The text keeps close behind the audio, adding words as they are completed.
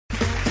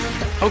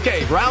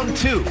Okay, round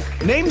two.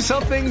 Name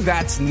something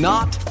that's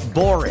not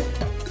boring.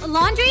 A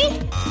laundry?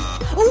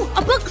 Ooh,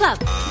 a book club.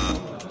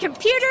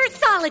 Computer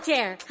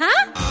solitaire,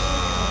 huh?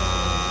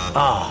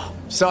 Ah,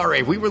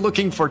 sorry, we were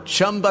looking for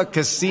Chumba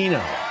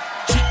Casino.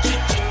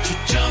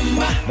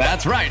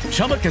 That's right,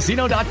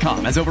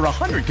 ChumbaCasino.com has over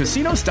 100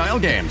 casino-style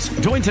games.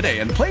 Join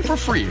today and play for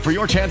free for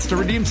your chance to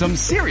redeem some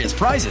serious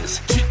prizes.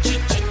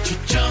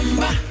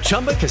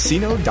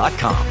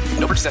 ChumbaCasino.com.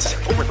 No purchase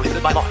necessary. Void where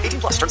prohibited by law.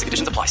 18 plus. Terms and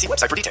conditions apply. See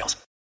website for details.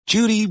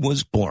 Judy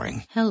was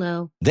boring.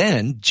 Hello.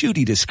 Then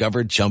Judy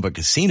discovered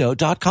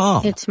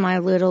ChumbaCasino.com. It's my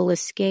little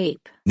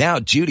escape.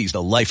 Now Judy's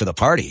the life of the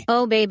party.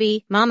 Oh,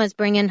 baby, mama's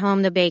bringing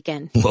home the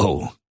bacon.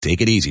 Whoa,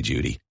 take it easy,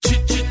 Judy.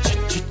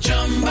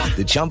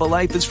 The Chumba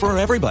life is for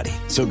everybody.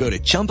 So go to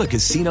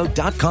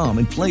ChumbaCasino.com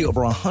and play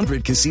over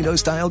 100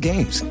 casino-style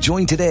games.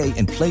 Join today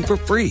and play for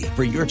free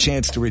for your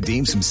chance to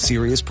redeem some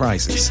serious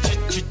prizes.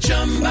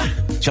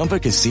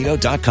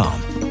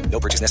 ChumbaCasino.com. No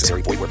purchase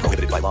necessary. Void where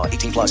prohibited by law.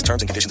 18 plus.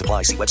 Terms and conditions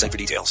apply. See website for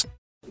details.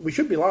 We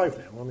should be live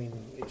now. I mean,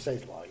 it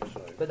says live.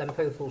 So. But then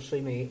people will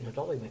see me eating a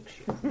dolly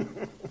mixture.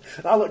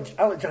 I look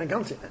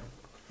gigantic now.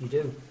 You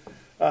do.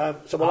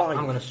 So we're live.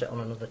 I'm going to sit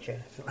on another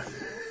chair.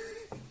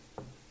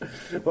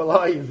 We're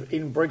live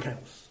in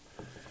Brighouse.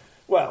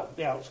 Well,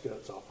 the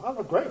outskirts of. I've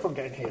had great fun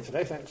getting here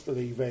today, thanks to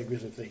the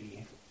vagaries of the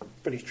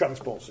British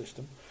transport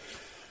system.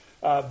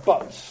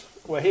 But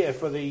we're here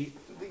for the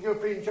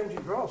European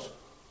Championship draws.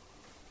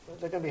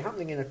 They're going to be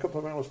happening in a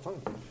couple of hours'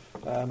 time,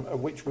 of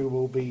which we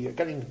will be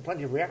getting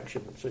plenty of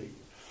reaction to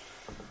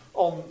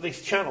on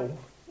this channel,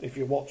 if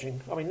you're watching.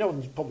 I mean, no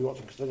one's probably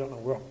watching because they don't know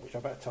we're on, which I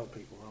better tell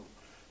people we're on.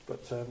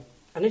 But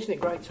and isn't it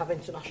great to have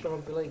International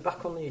Rugby League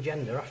back on the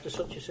agenda after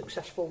such a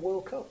successful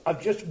World Cup?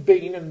 I've just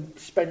been and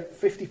spent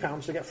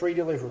 £50 to get free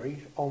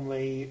delivery on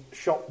the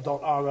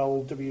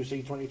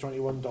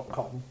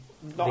shop.rlwc2021.com.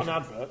 Not an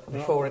advert.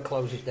 Before it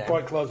closes down. Before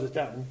it closes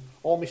down.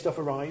 All my stuff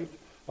arrived.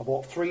 I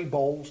bought 3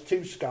 bowls,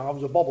 2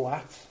 scarves, a bobble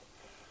hat,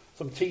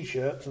 some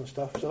T-shirts and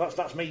stuff. So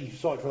that's me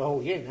sorted for the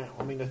whole year now.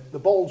 I mean, the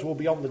bowls will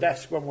be on the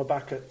desk when we're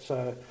back at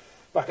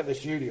the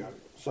studio.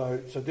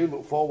 So do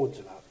look forward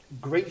to that.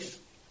 Greece,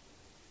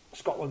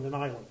 Scotland and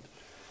Ireland.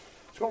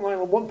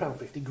 Scotland and Ireland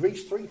 £1.50,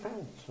 Greece £3.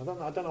 I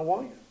don't know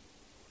why.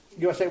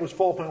 USA was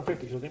 £4.50, so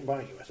I didn't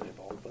buy a USA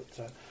ball.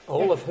 But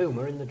all of whom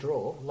are in the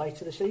draw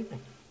later this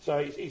evening. So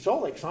it's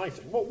all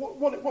exciting.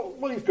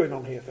 What is going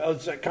on here?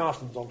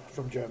 Carsten's on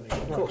from Germany.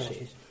 Of course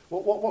it is.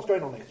 What's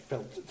going on here,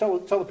 Phil? Tell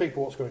the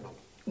people what's going on.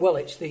 Well,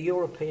 it's the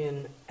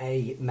European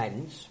A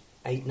men's,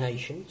 8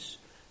 nations,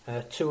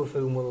 2 of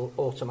whom will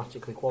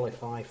automatically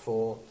qualify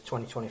for the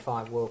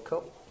 2025 World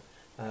Cup.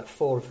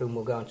 4 of whom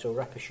will go into a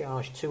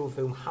repechage, 2 of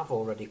whom have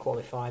already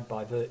qualified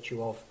by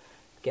virtue of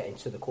getting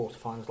to the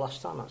quarterfinals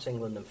last time. That's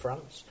England and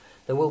France.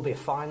 There will be a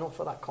final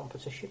for that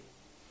competition,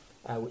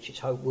 which it's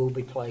hoped will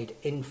be played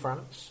in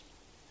France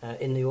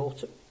in the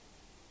autumn.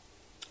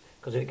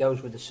 Because if it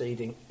goes with the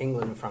seeding,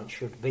 England and France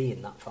should be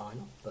in that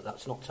final, but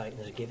that's not taken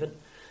as a given.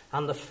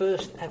 And the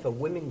first ever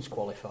women's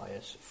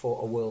qualifiers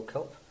for a World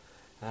Cup,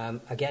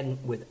 again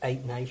with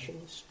 8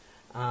 nations.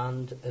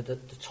 And the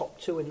top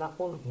 2 in that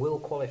one will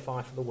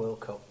qualify for the World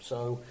Cup.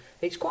 So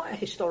it's quite a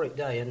historic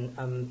day,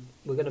 and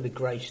we're going to be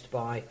graced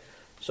by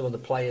some of the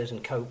players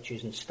and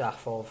coaches and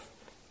staff of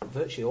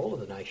virtually all of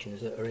the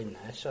nations that are in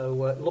there. So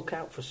look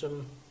out for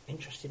some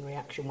interesting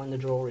reaction when the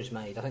draw is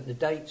made. I think the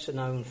dates are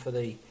known for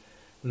the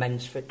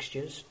men's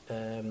fixtures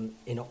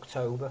in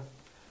October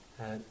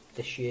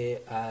this year.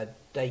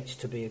 Dates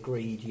to be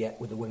agreed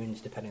yet with the women's,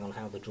 depending on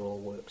how the draw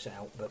works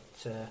out. But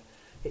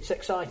it's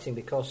exciting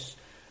because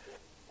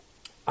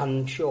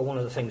I'm sure one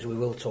of the things we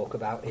will talk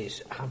about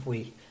is, have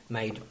we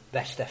made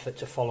best effort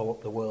to follow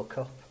up the World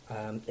Cup?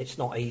 It's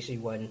not easy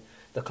when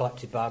the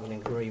collective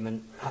bargaining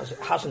agreement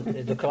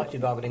hasn't the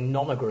collective bargaining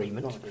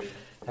non-agreement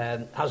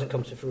hasn't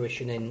come to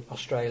fruition in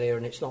Australia,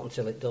 and it's not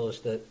until it does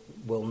that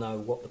we'll know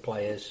what the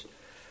players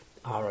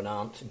are and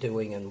aren't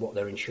doing and what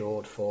they're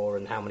insured for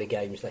and how many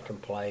games they can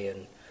play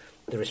and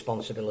the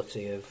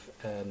responsibility of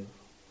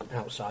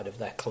outside of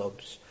their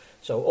clubs.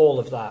 So all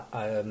of that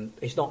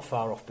is not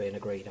far off being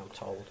agreed, I'm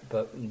told,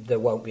 but there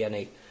won't be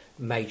any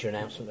major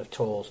announcement of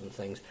tours and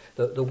things.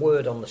 The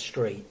word on the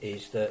street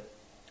is that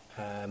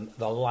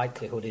the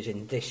likelihood is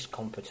in this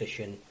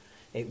competition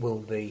it will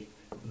be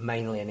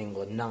mainly an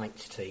England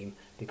Knights team,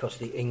 because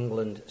the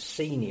England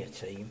senior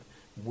team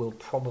will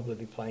probably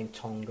be playing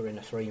Tonga in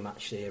a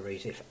 3-match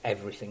series if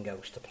everything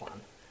goes to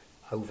plan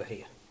over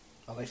here.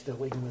 Are they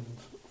still England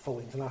full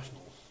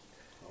internationals?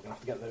 We're going to have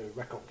to get the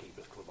record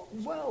keepers club on.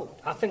 Well,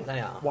 I think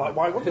they are.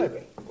 Why would they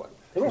be?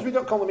 As long as we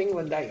don't call them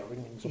England A or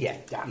England something. Yeah.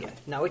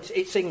 No,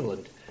 it's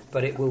England,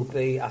 but it will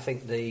be. I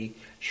think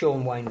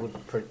Sean Wayne would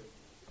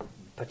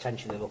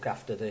potentially look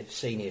after the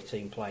senior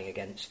team playing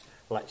against,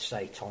 let's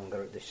say, Tonga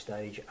at this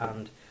stage,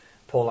 and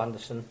Paul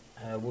Anderson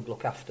would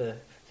look after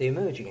the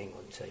emerging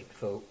England team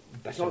for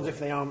better. It's not as if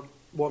they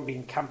won't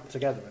be camped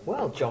together.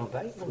 Well, John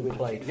Bateman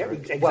played.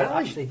 Exactly. Well,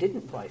 actually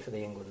didn't play for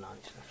the England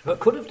Knights, but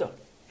could have done.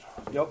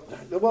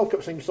 Yep. The World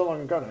Cup seems so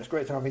long ago now. It's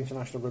great to have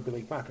International Rugby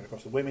League back, and of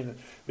course the women. There'll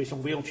be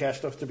some wheelchair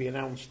stuff to be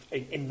announced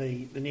in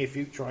the near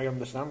future. I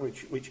understand,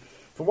 which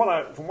from what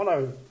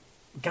I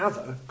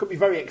gather could be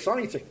very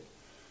exciting.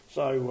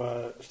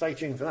 So stay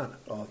tuned for that.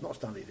 Oh, I've not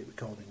started it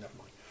recording. Never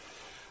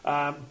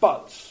mind.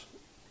 But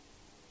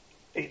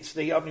it's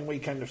the opening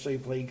weekend of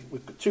Super League.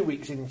 We've got 2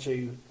 weeks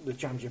into the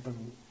Championship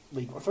and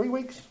League. 3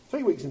 weeks?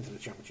 3 weeks into the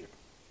Championship.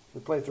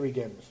 We played 3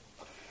 games.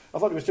 I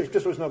thought it was just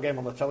there was no game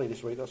on the telly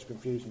this week. That's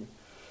confusing me.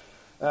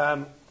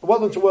 Well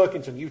done to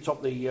Workington. You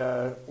topped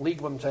the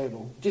League One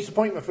table.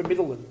 Disappointment for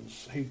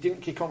Midlands, who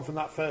didn't kick on from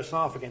that first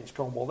half against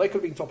Cornwall. They could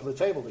have been top of the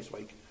table this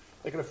week.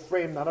 They could have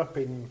framed that up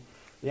in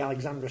the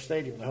Alexandra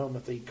Stadium, the home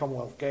of the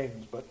Commonwealth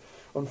Games. But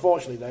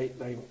unfortunately,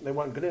 they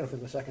weren't good enough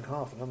in the second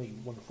half and only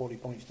won 40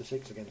 points to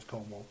 6 against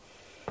Cornwall.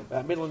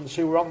 Midlands,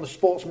 who were on the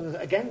Sportsman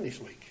again this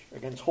week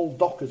against Hull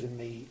Dockers in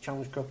the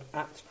Challenge Cup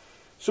at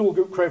Sewell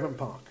Group Craven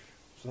Park.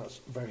 So that's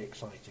very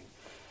exciting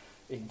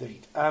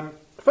indeed.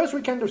 First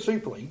weekend of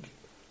Super League,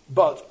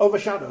 but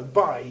overshadowed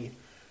by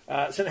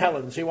St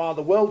Helens, who are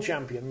the world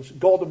champions.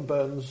 Gordon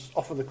Burns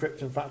off of the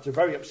Krypton Factor,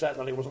 very upset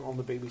that he wasn't on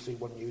the BBC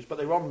One News, but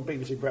they were on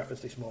BBC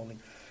Breakfast this morning.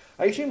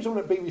 I assume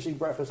someone at BBC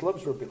Breakfast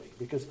loves rugby league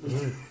because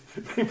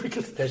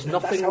there's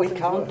nothing we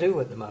can't do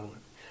at the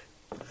moment.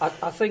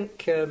 I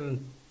think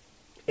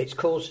it's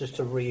caused us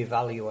to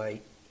reevaluate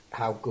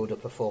how good a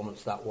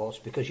performance that was,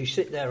 because you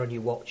sit there and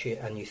you watch it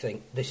and you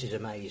think, this is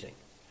amazing.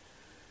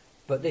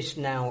 But this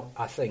now,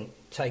 I think,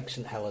 takes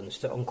St Helens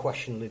to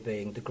unquestionably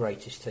being the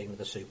greatest team of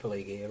the Super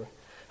League era.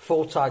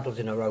 4 titles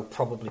in a row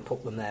probably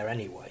put them there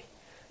anyway,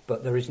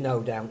 but there is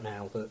no doubt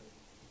now that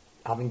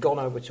having gone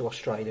over to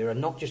Australia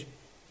and not just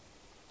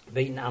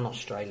beaten an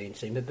Australian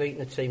team, but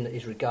beaten a team that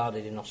is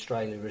regarded in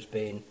Australia as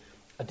being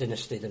a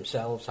dynasty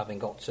themselves, having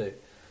got to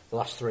the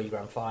last 3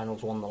 grand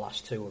finals, won the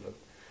last 2 of them.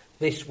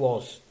 This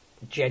was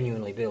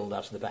genuinely billed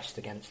as the best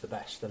against the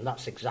best, and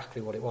that's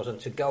exactly what it was. And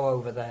to go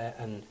over there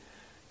and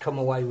come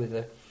away with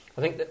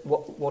I think that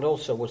what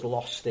also was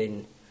lost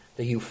in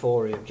the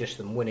euphoria of just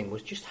them winning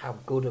was just how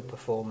good a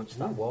performance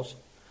that was,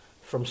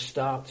 from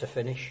start to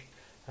finish.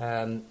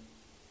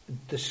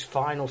 This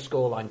final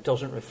scoreline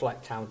doesn't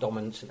reflect how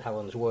dominant St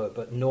Helens were,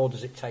 but nor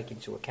does it take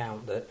into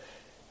account that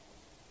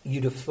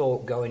you'd have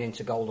thought going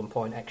into Golden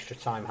Point extra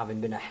time, having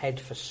been ahead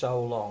for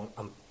so long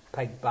and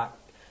pegged back,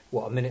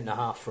 a minute and a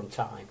half from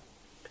time,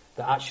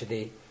 that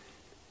actually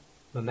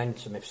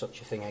momentum, if such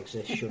a thing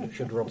exists,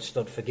 should Rod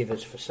Studd forgive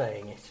us for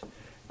saying it,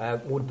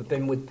 would have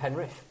been with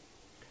Penrith.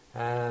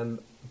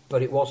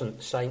 But it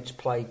wasn't. Saints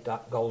played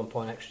that Golden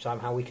Point extra time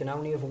how we can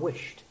only have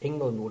wished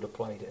England would have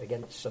played it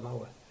against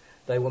Samoa.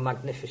 They were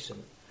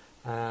magnificent.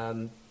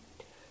 The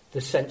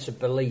sense of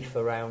belief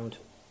around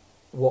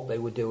what they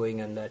were doing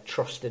and their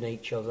trust in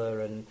each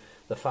other, and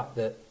the fact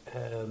that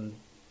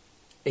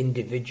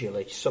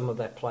individually some of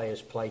their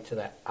players played to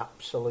their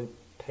absolute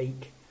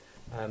peak.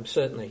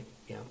 Certainly,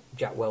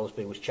 Jack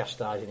Wellesby was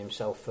chastising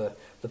himself for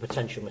the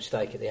potential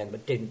mistake at the end,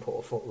 but didn't put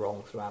a foot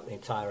wrong throughout the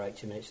entire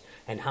 80 minutes.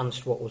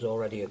 Enhanced what was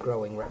already a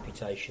growing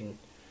reputation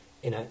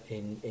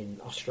in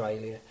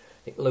Australia.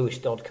 I think Lewis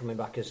Dodd coming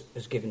back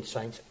has given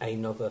Saints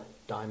another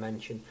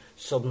dimension.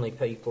 Suddenly,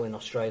 people in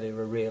Australia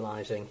are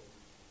realising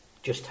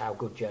just how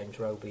good James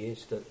Roby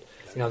is. That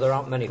there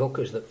aren't many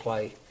hookers that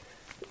play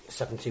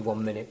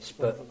 71 minutes,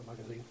 but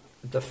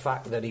the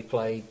fact that he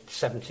played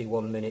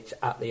 71 minutes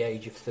at the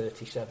age of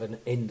 37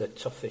 in the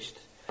toughest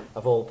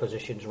of all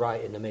positions,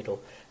 right in the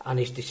middle, and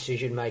his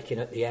decision making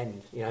at the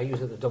end. He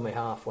was at the dummy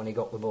half when he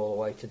got the ball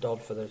away to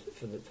Dodd for the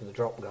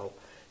drop goal.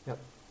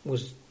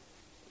 Was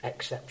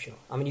exceptional.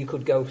 I mean, you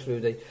could go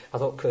through I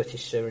thought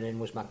Curtis Sirinin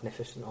was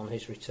magnificent on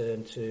his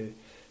return to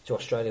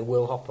Australia.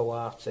 Will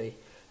Hopewati,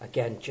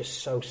 again,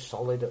 just so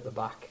solid at the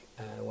back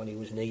when he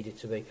was needed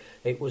to be.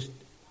 It was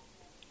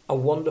a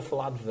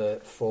wonderful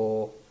advert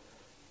for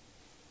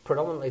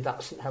predominantly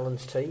that St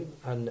Helens team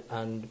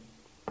and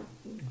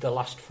the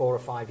last 4 or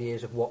 5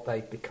 years of what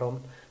they've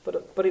become.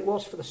 But it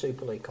was for the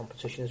Super League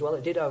competition as well.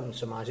 It did open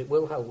some eyes. It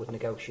will help with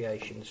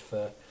negotiations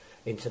for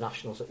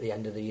internationals at the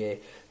end of the year.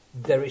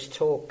 There is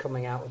talk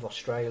coming out of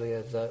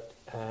Australia that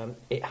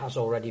it has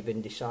already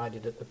been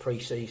decided that the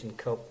pre-season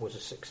cup was a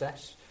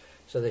success.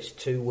 So this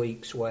 2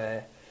 weeks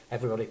where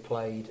everybody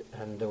played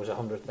and there was a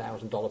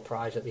 $100,000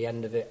 prize at the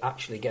end of it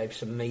actually gave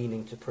some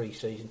meaning to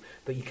pre-season,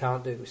 but you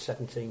can't do it with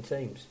 17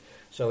 teams.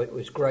 So it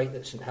was great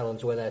that St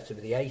Helens were there to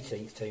be the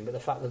 18th team, but the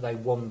fact that they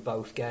won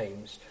both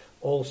games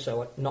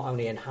also not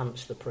only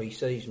enhanced the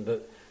pre-season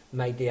but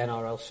made the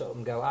NRL sort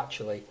of go,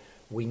 actually,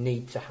 we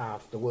need to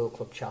have the World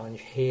Club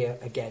Challenge here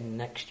again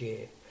next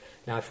year.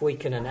 Now, if we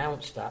can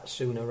announce that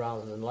sooner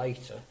rather than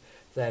later,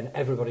 then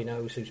everybody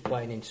knows who's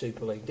playing in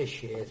Super League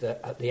this year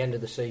that at the end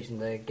of the season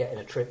they're getting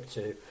a trip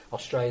to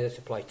Australia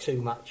to play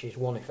 2 matches,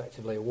 one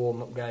effectively a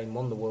warm-up game,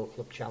 one the World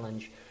Club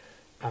Challenge,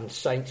 and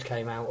Saints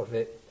came out of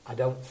it, I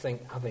don't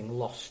think, having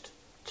lost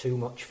too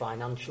much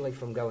financially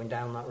from going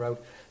down that road,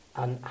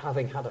 and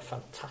having had a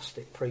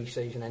fantastic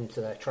pre-season end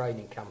to their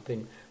training camp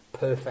in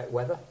perfect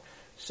weather.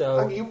 So,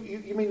 and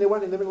you mean they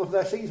went in the middle of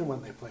their season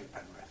when they played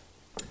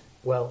Penrith?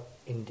 Well,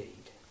 indeed.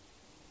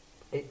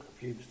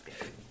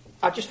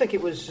 I just think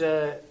it was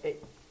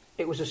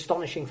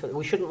astonishing.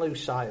 We shouldn't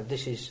lose sight of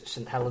this is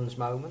St Helens'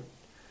 moment,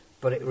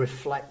 but it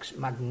reflects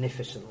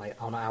magnificently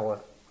on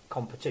our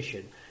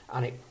competition,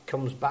 and it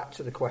comes back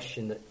to the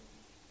question that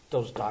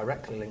does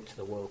directly link to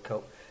the World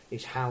Cup: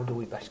 is how do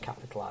we best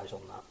capitalise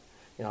on that?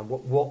 You know,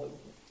 what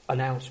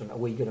announcement are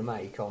we going to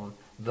make on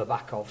the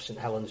back of St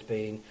Helens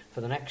being,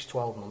 for the next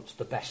 12 months,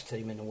 the best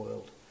team in the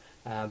world?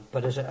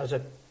 But as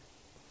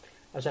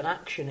an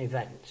action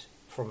event,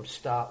 from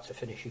start to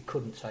finish, you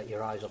couldn't take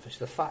your eyes off it.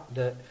 The fact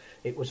that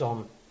it was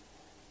on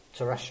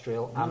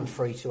terrestrial and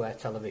free-to-air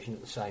television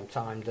at the same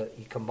time, that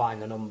you combine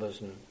the numbers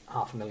and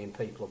 500,000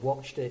 people have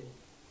watched it,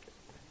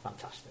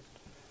 fantastic.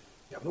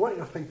 Yeah, there weren't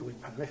enough people in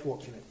Penrith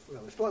watching it.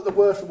 It's like the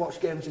worst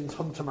watched games since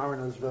Hunter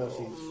Mariners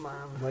versus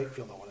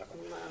Wakefield or whatever.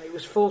 Man, it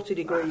was 40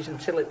 degrees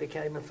until it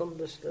became a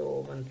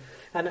thunderstorm,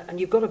 and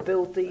you've got to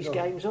build these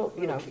games up.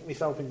 You know, kick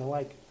myself in the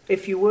leg.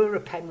 If you were a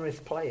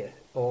Penrith player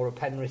or a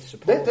Penrith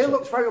supporter, they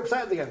looked very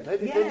upset at the end. They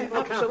didn't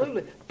look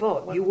absolutely. happy.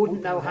 But you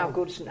wouldn't know how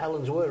good St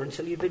Helens were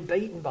until you'd been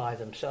beaten by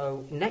them.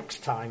 So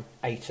next time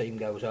a team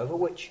goes over,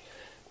 which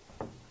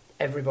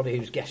everybody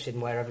who's guessing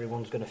where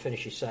everyone's going to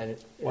finish is saying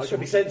it. Well, it should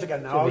be Saints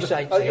again now.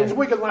 It was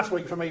Wigan last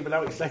week for me, but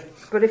now it's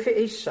Saints. But if it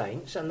is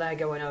Saints and they're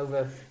going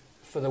over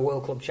for the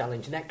World Club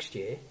Challenge next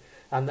year,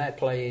 and they're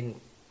playing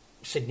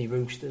Sydney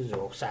Roosters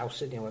or South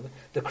Sydney or whatever,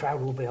 the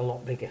crowd will be a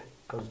lot bigger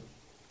because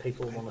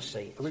people want to see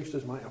it. The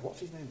Roosters might have, what's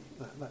his name?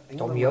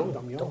 Dom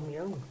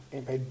Young.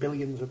 He paid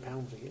billions of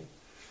pounds a year.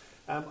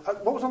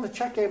 What was on the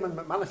cheque Eamon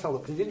McManus held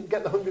up? Because he didn't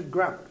get the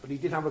 $100,000, but he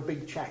did have a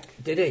big cheque.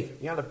 Did he?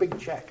 He had a big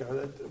cheque.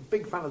 A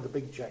big fan of the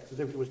big cheques, as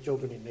if it was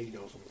children in need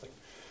or something.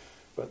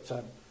 But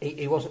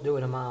he wasn't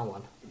doing a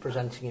Marwan,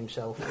 presenting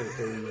himself with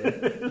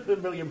the the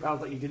 £1 million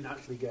that he didn't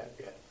actually get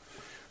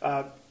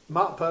yet.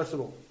 Mark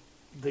Percival,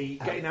 the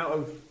getting out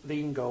of the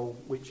in goal,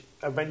 which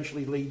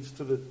eventually leads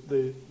to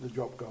the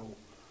drop goal.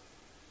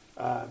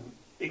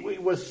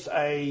 It was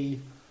a...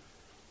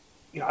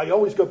 You know, I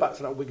always go back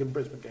to that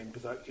Wigan-Brisbane game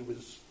because it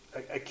was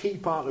a key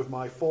part of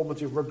my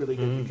formative rugby league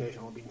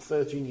education. I've been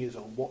 13 years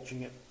old,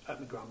 watching it at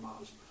my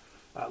grandma's,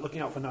 looking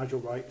out for Nigel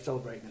Wright,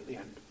 celebrating at the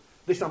end.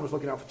 This time I was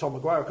looking out for Tom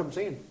Maguire. I couldn't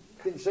see him.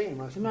 Didn't see him.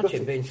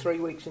 Imagine being 3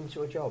 weeks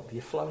into a job,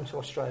 you're flown to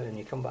Australia and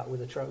you come back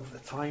with a trophy. The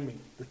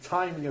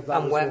timing of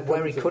that. And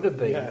where he could have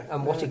been,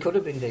 and what he could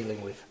have been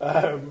dealing with.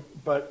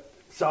 But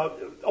so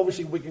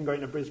obviously Wigan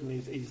going to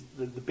Brisbane is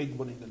the big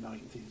one in the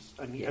 90s,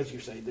 and as you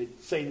say, the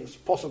Saints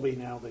possibly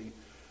now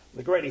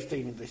the greatest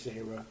team in this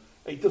era.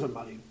 It doesn't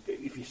matter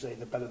if you say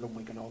they're better than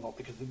Wigan or not,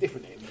 because they're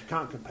different teams. You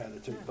can't compare the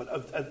two. But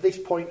at this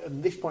point,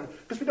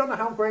 because we don't know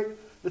how great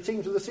the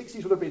teams of the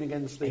 60s would have been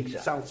against the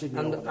South Sydney.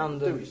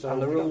 And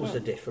the rules are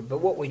different.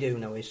 But what we do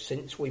know is,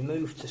 since we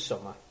moved to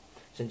summer,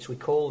 since we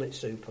called it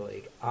Super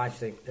League, I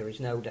think there is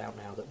no doubt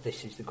now that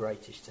this is the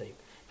greatest team.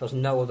 Because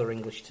no other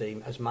English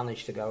team has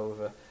managed to go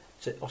over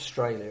to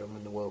Australia and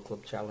win the World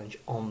Club Challenge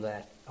on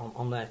their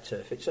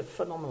turf. It's a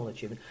phenomenal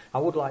achievement. I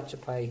would like to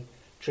pay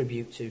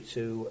tribute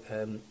to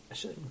a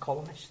certain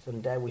columnist,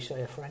 and dare we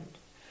say a friend.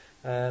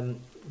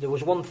 There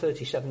was one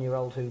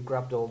 37-year-old who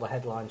grabbed all the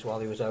headlines while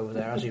he was over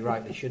there, as he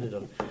rightly should have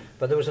done.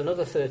 But there was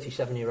another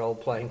 37-year-old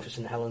playing for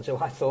St Helens who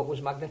I thought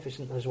was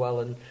magnificent as well,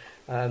 and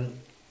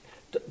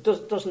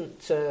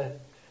doesn't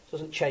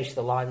chase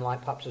the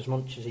limelight perhaps as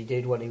much as he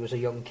did when he was a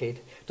young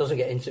kid. Doesn't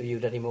get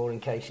interviewed anymore in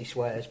case he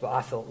swears, but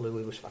I thought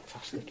Louis was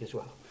fantastic as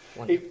well.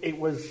 It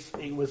was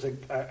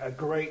a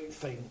great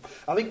thing.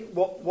 I think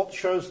what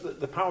shows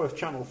the power of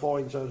Channel 4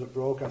 in terms of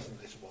broadcasting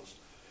this was,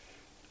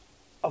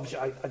 obviously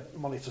I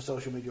monitor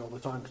social media all the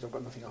time because I've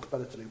got nothing else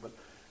better to do, but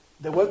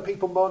there weren't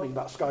people moaning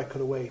that Sky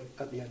cut away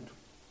at the end.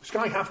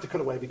 Sky have to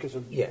cut away because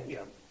of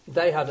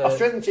they had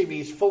Australian TV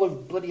is full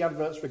of bloody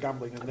adverts for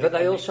gambling, but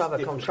they also have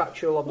a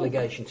contractual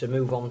obligation to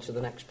move on to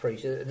the next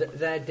pre-season.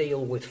 Their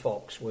deal with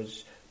Fox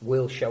was,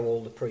 we'll show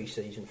all the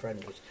pre-season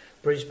friendlies.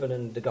 Brisbane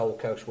and the Gold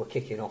Coast were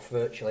kicking off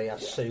virtually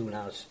as soon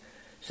as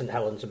St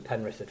Helens and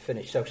Penrith had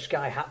finished. So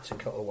Sky had to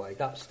cut away.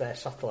 That's their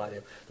satellite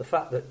deal. The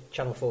fact that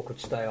Channel 4 could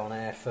stay on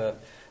air for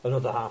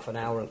another half an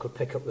hour and could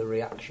pick up the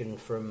reaction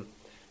from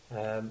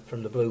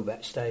the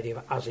Bluebet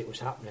Stadium as it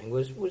was happening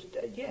was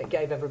it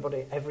gave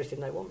everybody everything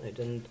they wanted.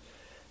 And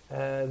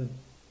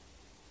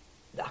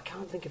I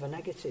can't think of a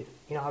negative.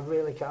 You know, I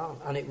really can't.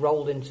 And it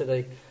rolled into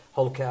the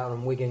Hull-Car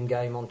and Wigan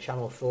game on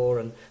Channel 4,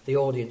 and the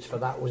audience for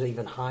that was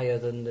even higher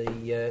than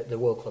the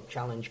World Club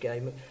Challenge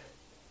game.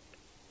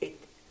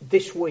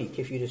 This week,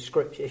 if you'd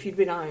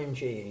been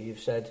IMG and you've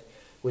said,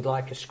 we'd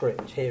like a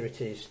script, here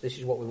it is, this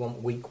is what we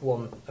want week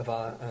one of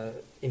our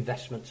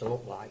investment to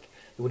look like,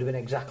 it would have been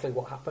exactly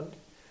what happened.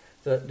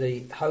 That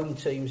the home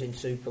teams in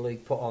Super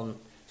League put on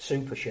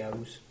super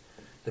shows,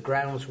 the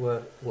grounds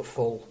were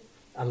full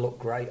and looked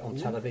great on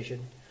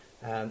television.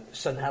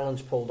 St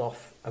Helens pulled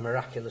off a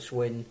miraculous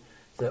win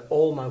that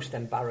almost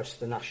embarrassed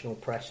the national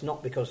press,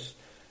 not because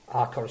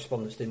our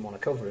correspondents didn't want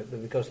to cover it,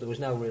 but because there was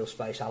no real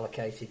space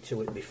allocated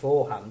to it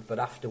beforehand. But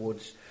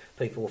afterwards,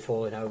 people were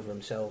falling over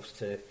themselves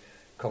to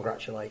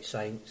congratulate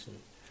Saints.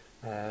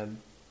 And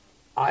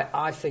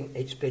I think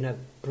it's been a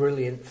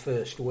brilliant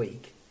first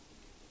week,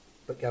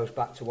 but goes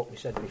back to what we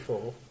said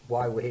before,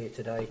 why we're here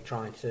today,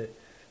 trying to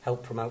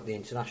help promote the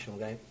international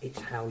game. It's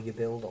how you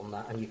build on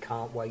that, and you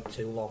can't wait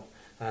too long.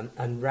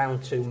 And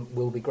round 2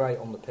 will be great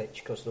on the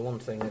pitch, because the one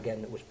thing,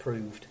 again, that was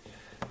proved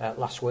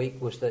last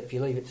week was that if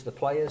you leave it to the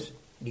players,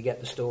 you get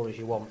the stories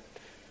you want.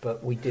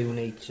 But we do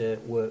need to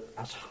work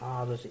as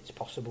hard as it's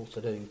possible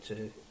to do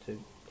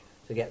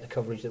to get the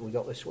coverage that we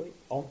got this week.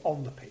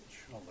 On the pitch.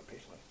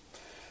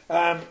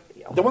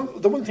 The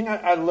one thing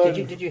I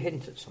learned... Did you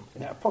hint at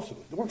something? Yeah,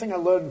 possibly. The one thing I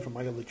learned from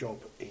my other job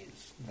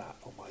is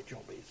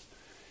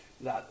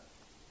that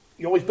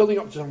you're always building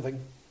up to something,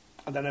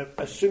 and then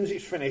as soon as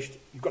it's finished,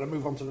 you've got to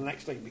move on to the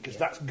next thing, because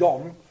that's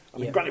gone. I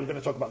mean, granted, we're going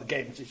to talk about the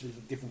games, this is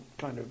a different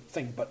kind of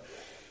thing, but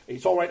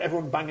it's all right,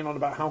 everyone banging on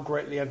about how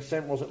great the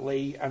entertainment was at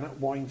Lee and at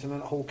Warrington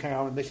and at Hull KR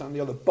and this and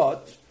the other,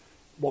 but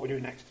what are we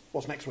doing next?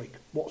 What's next week?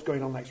 What's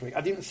going on next week?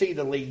 I didn't see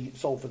the Lee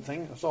Salford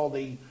thing. I saw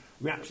the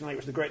reaction rate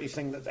was the greatest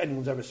thing that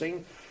anyone's ever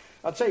seen.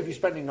 I'd say if you're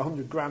spending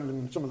 $100,000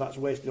 and some of that's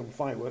wasted on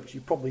fireworks,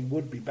 you probably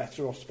would be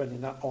better off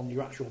spending that on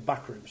your actual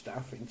backroom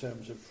staff in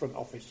terms of front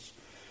office,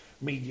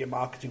 media,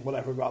 marketing,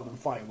 whatever, rather than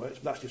fireworks.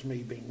 But that's just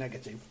me being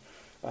negative,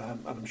 and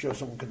I'm sure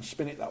someone can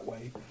spin it that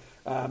way.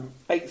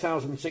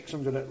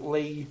 8,600 at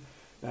Lee,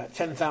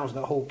 10,000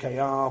 at Hull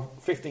KR,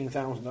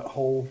 15,000 at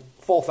Hull,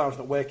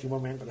 4,000 at Waking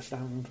when we went to the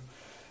stand,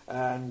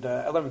 and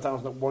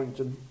 11,000 at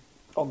Warrington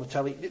on the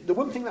telly. The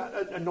one thing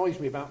that annoys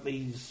me about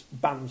these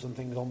bands and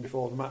things on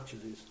before the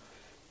matches is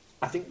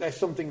I think there's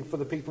something for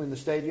the people in the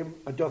stadium.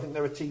 I don't think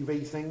they're a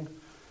TV thing.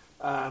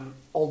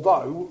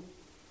 Although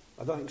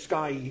I don't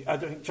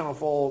think Channel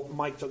 4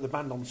 mic'd up the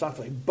band on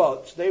Saturday,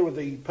 but they were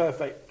the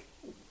perfect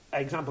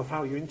example of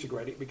how you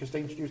integrate it, because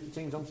they introduced the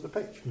teams onto the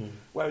pitch.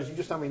 Whereas you're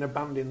just having a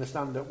band in the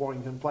stand at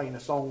Warrington playing a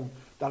song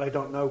that I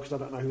don't know because I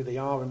don't know who they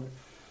are, and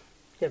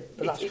yeah,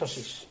 but that's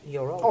because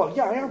you're old. Oh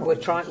yeah, I am. We're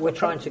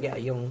trying to get a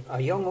young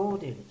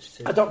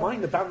audience. I don't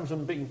mind the bands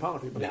and being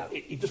part of it, but no.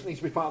 it just needs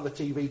to be part of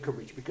the TV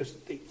coverage, because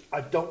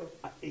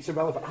it's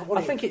irrelevant. I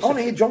want to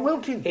hear John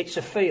Wilkin. It's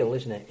a feel,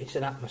 isn't it? It's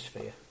an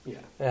atmosphere.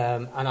 Yeah.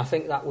 And I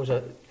think that was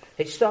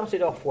it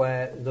started off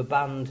where the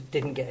band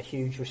didn't get a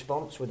huge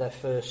response with their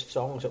first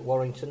songs at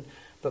Warrington,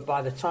 but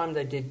by the time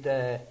they did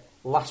their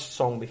last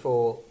song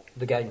before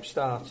the game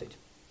started,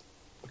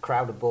 the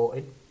crowd had bought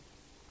in.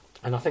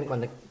 And I think when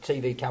the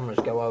TV cameras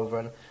go over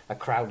and a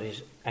crowd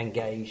is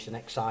engaged and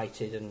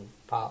excited and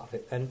part of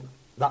it, and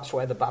that's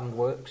where the band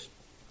works.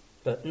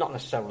 But not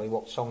necessarily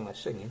what song they're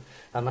singing,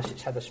 unless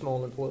it's Heather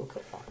Smallwood World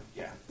Cup final.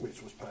 Yeah,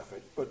 which was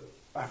perfect. But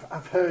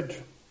I've heard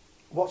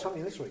what's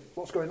happening this week.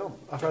 What's going on?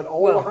 I've heard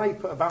all the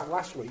hype about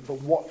last week,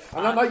 but what?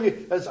 And I know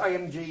you, as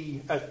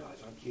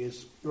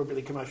Rugby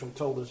League Commercial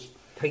told us,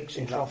 peaks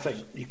and troughs.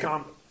 You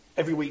can't.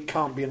 Every week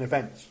can't be an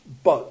event,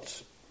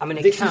 but I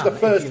mean, this is the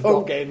first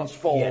home games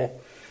for. Yeah.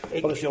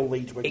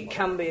 It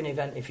can be an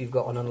event if you've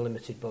got an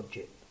unlimited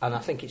budget, and I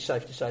think it's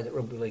safe to say that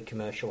Rugby League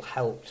Commercial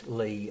helped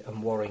Lee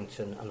and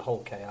Warrington and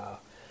Hull KR,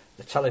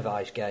 the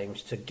televised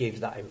games, to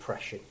give that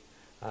impression.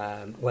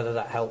 Whether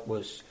that help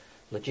was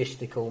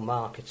logistical,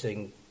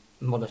 marketing,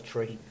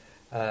 monetary,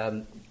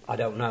 I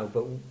don't know,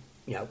 but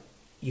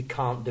you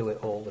can't do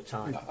it all the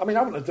time. No, I mean,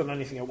 I wouldn't have done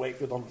anything at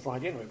Wakefield on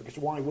Friday anyway, because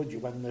why would you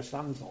when the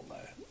stand's not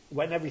there?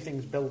 When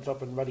everything's built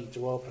up and ready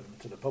to open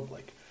to the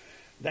public,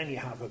 then you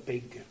have a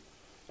big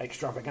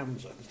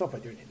extravaganza. It's not by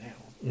doing it now.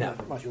 No.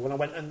 When I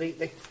went and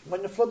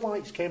when the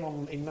floodlights came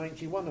on in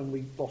 '91 and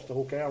we lost the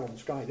whole KR on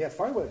Sky, they had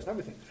fireworks and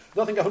everything. I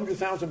don't think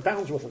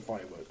 £100,000 worth of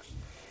fireworks,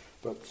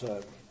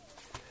 but.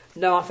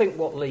 No, I think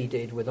what Lee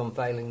did with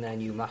unveiling their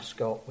new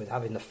mascot, with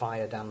having the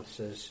fire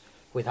dancers,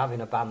 with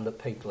having a band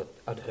that people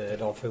had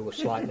heard of who were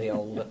slightly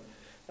older,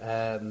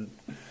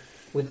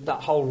 with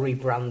that whole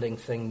rebranding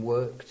thing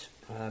worked.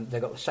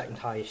 They got the second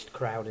highest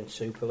crowd in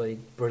Super League,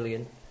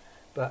 brilliant.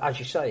 But as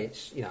you say,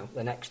 it's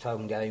the next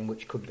home game,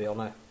 which could be on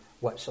a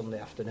wet Sunday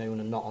afternoon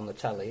and not on the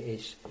telly,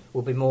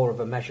 will be more of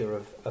a measure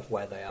of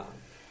where they are.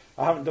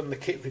 I haven't done the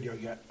kit video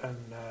yet, and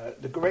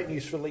the great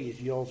news for Lee is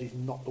yours is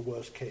not the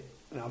worst kit.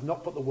 Now, I've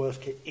not put the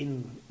worst kit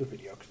in the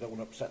video because I don't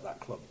want to upset that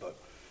club, but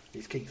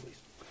it's Keithley's.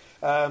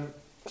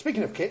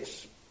 Speaking of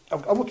kits,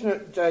 I'm looking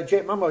at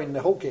Jake Mamo in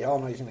the Hull kit. Oh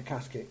no, he's in the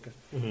cast kit.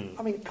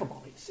 I mean, come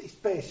on, it's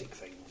basic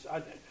things.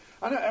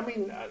 I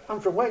mean, I'm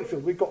from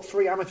Wakefield. We've got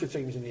 3 amateur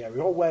teams in the area.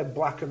 We all wear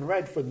black and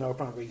red for no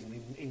apparent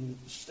reason in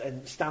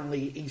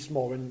Stanley,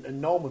 Eastmoor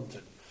and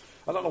Normanton.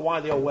 I don't know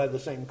why they all wear the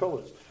same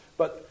colours.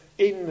 But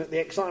in the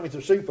excitement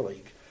of Super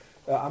League,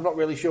 I'm not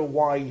really sure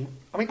why.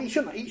 I mean, it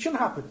shouldn't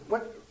happen.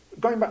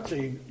 Going back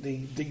to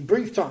the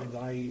brief time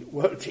that I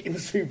worked in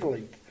Super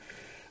League,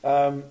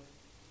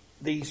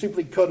 the Super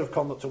League Code of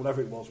Conduct or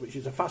whatever it was, which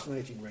is a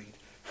fascinating read,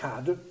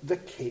 had the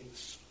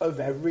kits of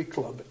every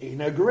club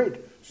in a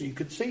grid, so you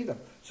could see them.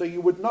 So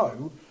you would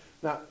know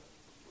that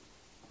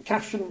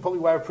Cash shouldn't probably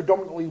wear a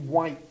predominantly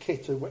white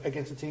kit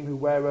against a team who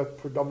wear a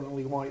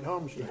predominantly white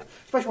home strip,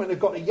 especially when they've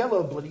got a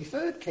yellow bloody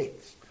third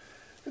kit.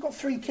 They've got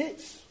 3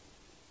 kits.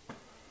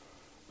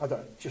 I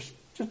don't, just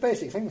Just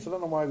basic things. I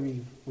don't know why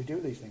we do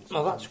these things.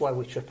 Well, that's why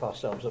we trip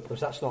ourselves up,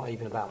 because that's not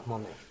even about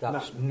money.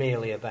 That's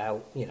merely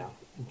about,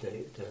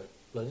 the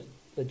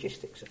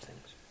logistics of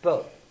things.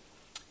 But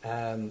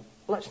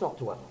let's not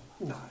dwell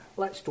on that. No.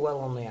 Let's dwell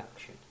on the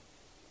action.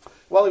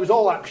 Well, it was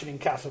all action in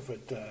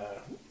Castleford,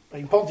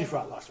 in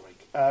Pontefract last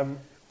week.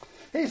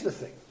 Here's the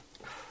thing.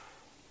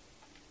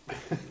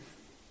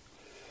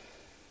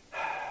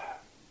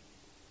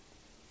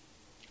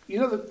 You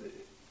know that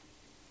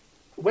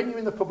when you're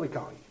in the public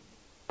eye,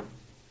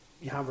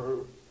 you have a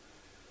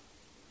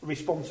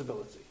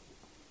responsibility,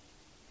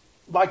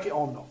 like it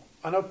or not.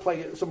 I know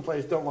some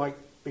players don't like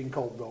being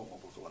called role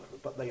models or whatever,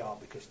 but they are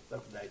because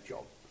of their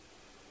job.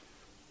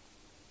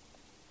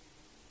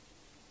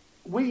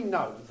 We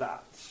know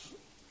that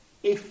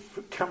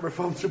if camera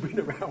phones had been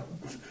around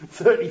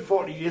 30,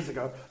 40 years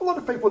ago, a lot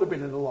of people would have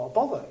been in a lot of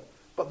bother,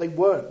 but they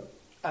weren't,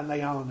 and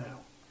they are now.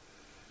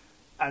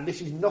 And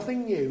this is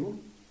nothing new.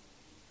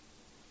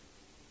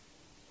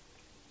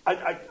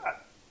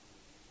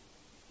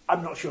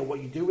 I'm not sure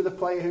what you do with a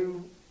player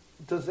who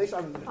does this.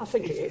 I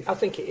think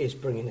it is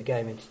bringing the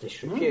game into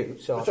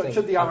disrepute. So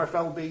should the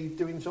RFL be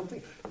doing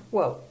something?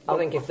 Well, I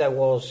think if there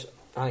was,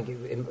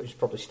 it was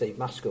probably Steve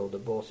Maskell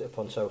that brought it up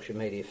on social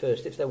media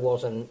first. If there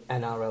was an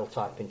NRL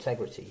type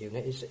integrity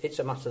unit, it's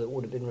a matter that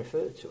would have been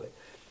referred to it.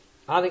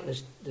 I think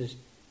there's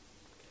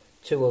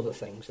two other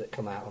things that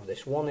come out of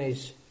this. One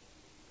is,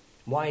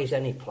 why is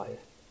any player,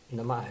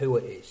 no matter who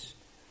it is,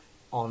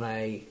 on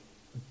a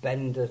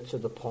bender to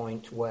the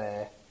point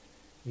where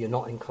you're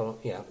not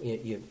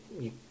you're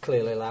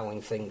clearly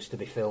allowing things to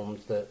be filmed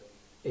that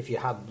if you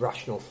had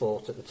rational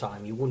thought at the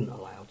time you wouldn't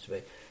allow to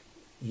be.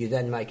 You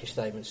then make a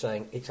statement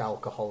saying it's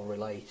alcohol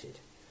related.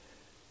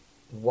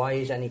 Why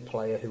is any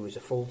player who is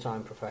a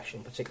full-time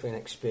professional, particularly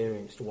an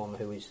experienced one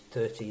who is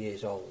 30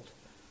 years old,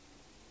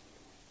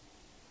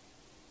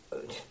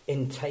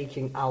 in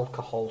taking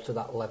alcohol to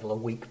that level a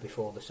week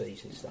before the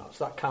season starts?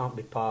 That can't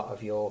be part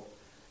of your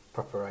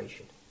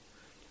preparation.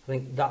 I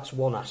think that's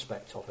one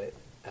aspect of it.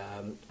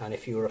 And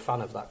if you were a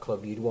fan of that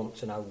club, you'd want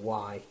to know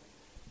why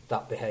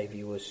that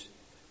behaviour was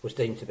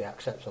deemed to be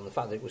acceptable, and the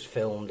fact that it was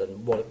filmed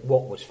and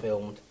what was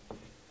filmed.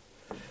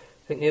 I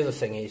think the other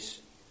thing is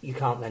you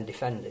can't then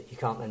defend it. You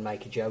can't then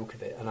make a joke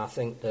of it. And I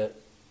think that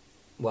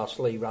whilst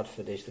Lee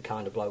Radford is the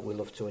kind of bloke we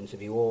love to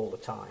interview all the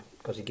time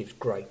because he gives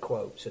great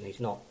quotes and he's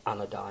not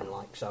anodyne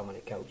like so many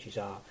coaches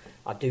are,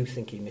 I do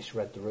think he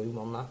misread the room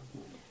on that.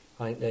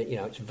 I think that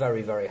it's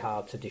very, very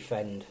hard to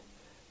defend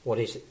what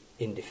is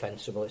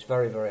indefensible. It's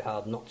very, very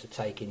hard not to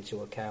take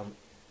into account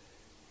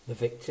the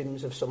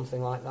victims of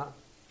something like that.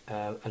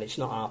 And it's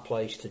not our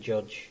place to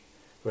judge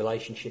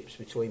relationships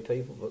between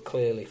people, but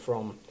clearly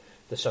from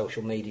the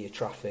social media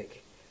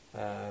traffic,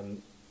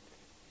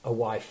 a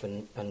wife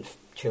and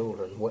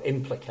children were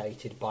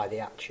implicated by the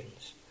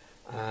actions.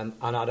 And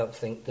I don't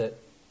think that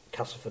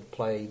Castleford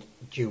played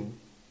due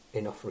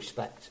enough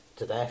respect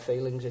to their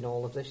feelings in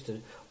all of this,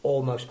 to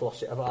almost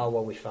gloss it over,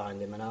 we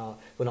fined him, and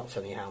we're not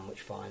telling you how much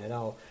fine, and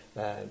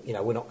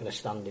we're not going to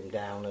stand him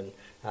down, and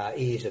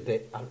he is a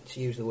bit, to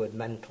use the word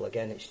mental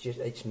again,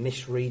 it's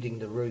misreading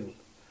the room.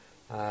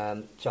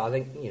 So I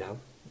think,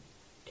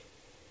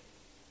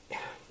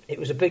 it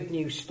was a big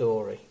news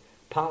story,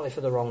 partly for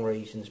the wrong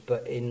reasons,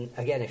 but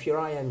if you're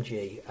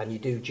IMG and you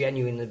do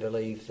genuinely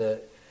believe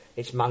that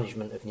it's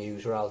management of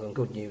news rather than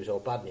good news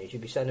or bad news,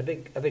 you'd be saying a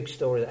big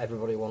story that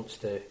everybody wants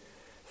to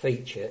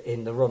feature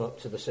in the run-up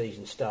to the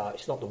season start.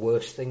 It's not the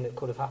worst thing that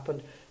could have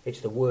happened.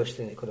 It's the worst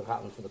thing that could have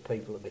happened for the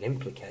people that have been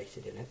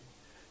implicated in it.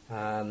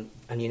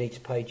 And you need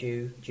to pay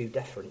due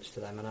deference to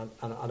them.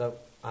 And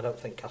I don't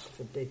think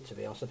Castleford did, to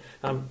be honest.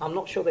 And I'm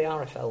not sure the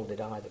RFL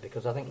did either,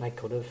 because I think they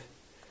could have.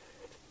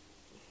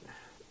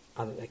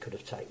 I think they could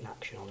have taken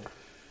action on it.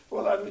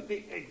 Well,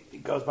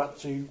 it goes back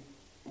to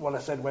what I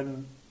said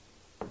when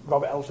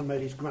Robert Elton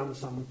made his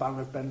grandson ban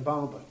of Ben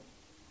Barber.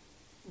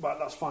 But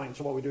that's fine.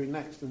 So what are we doing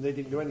next? And they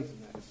didn't do anything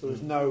next. So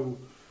there's no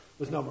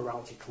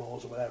morality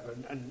clause or whatever,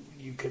 and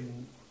you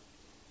can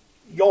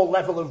your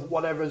level of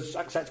whatever's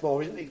acceptable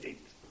or isn't.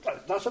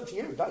 That's up to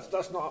you.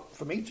 That's not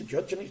for me to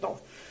judge, and it's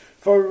not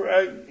for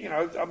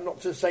I'm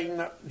not just saying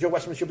that Joe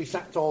Westman should be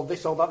sacked or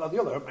this or that or the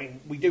other. I mean,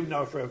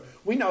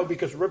 we know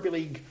because rugby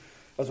league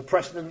as a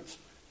precedent.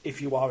 If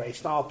you are a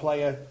star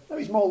player, there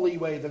is more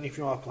leeway than if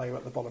you are a player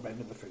at the bottom end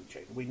of the food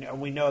chain.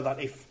 We know that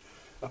if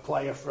a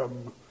player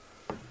from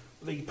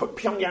the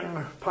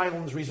Pyongyang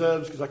Pylons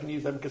reserves, because I can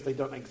use them because they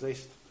don't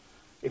exist,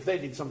 if they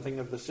did something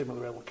of the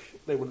similar ilk,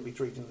 they wouldn't be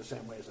treated the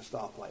same way as a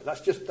star player.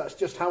 That's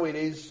just how it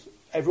is.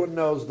 Everyone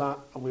knows that,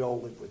 and we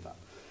all live with that.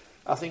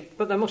 I think.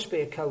 But there must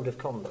be a code of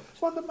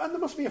conduct. Well, and there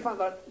must be a fact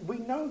that we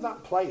know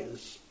that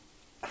players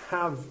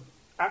have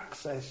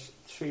access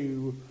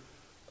to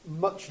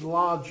much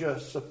larger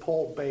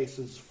support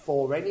bases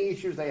for any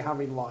issues they have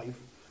in life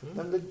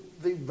than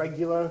the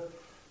regular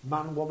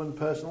man, woman,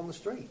 person on the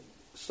street.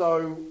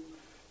 So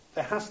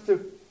there has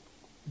to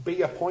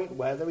be a point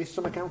where there is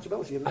some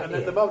accountability. And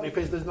at the moment, it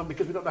appears there's none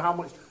because we don't know how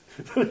much.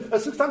 A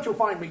substantial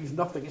fine means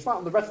nothing. It's like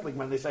on the wrestling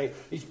when they say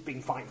he's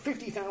been fined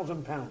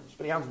 £50,000,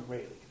 but he hasn't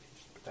really.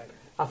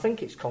 I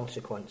think it's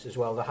consequence as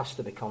well. There has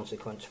to be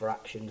consequence for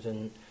actions,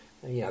 and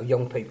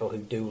young people who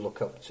do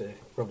look up to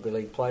rugby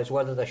league players,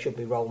 whether they should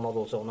be role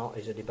models or not,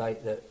 is a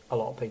debate that a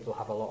lot of people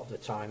have a lot of the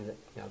time.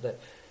 That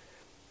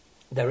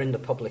they're in the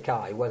public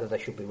eye, whether they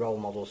should be role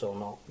models or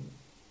not.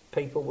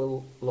 People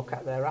will look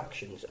at their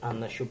actions,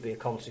 and there should be a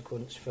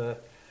consequence for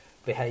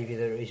behaviour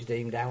that is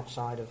deemed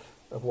outside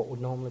of what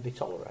would normally be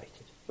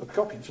tolerated. They're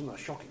copying some of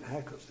the shocking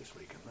haircuts this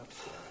week, and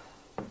that's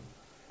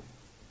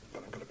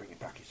got to bring it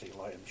back. You see,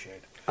 light and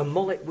shade. A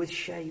mullet with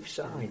shaved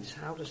sides.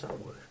 How does that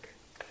work?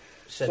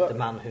 Said the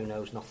man who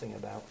knows nothing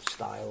about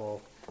style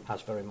or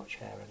has very much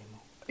hair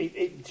anymore.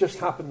 It just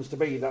happens to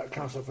be that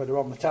Castleford are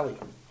on the telly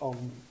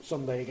on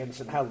Sunday against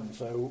St Helens,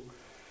 so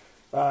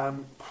I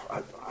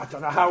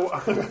don't know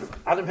how.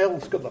 Adam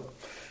Hill's good luck.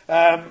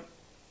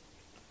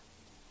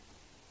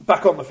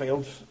 Back on the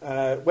field,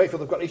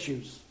 Wakefield have got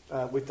issues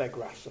with their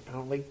grass,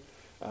 apparently.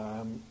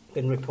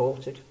 Been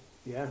reported.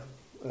 Yeah.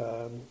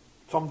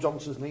 Tom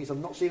Johnson's knees. I've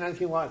not seen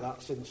anything like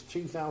that since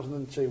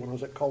 2002 when I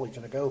was at college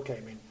and a girl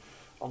came in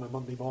on a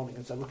Monday morning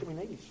and said, "Look at my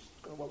knees.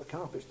 Got what the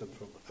carpet's done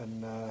from."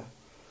 And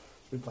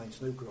he's been playing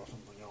snooker or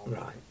something.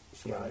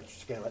 Right.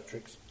 Scale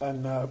electrics.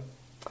 And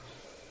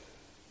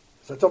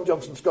so Tom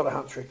Johnson's got a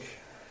hat-trick.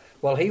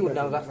 Well, he would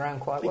know that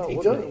ground quite well,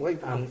 wouldn't he?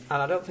 Does. And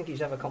I don't think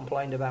he's ever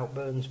complained about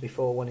burns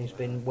before when he's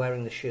been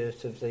wearing the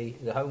shirt of the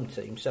home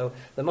team. So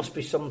there must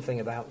be something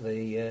about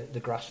the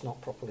grass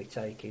not properly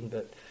taking.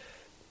 But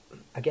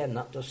again,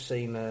 that does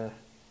seem...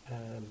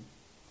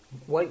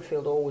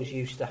 Wakefield always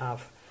used to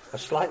have a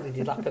slightly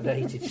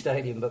dilapidated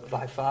stadium, but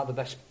by far the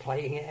best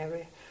playing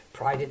area.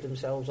 Prided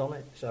themselves on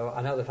it. So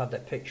I know they've had their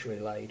pitch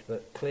relayed,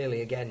 but clearly,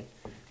 again...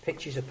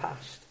 pitches are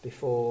passed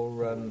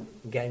before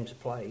games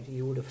are played.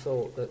 You would have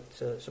thought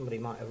that somebody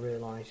might have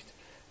realised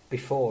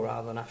before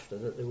rather than after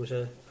that there was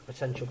a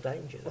potential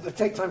danger there. Well, they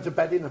take time to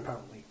bed in,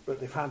 apparently,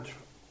 but they've had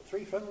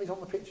 3 friendlies on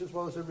the pitch as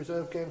well as a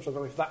reserve game, so I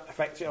don't know if that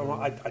affects it or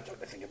not. I don't know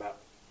anything about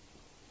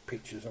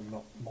pitches. I'm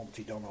not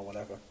Monty Don or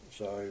whatever,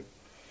 so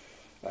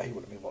he wouldn't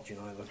have been watching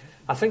either.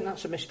 I think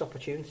that's a missed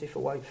opportunity for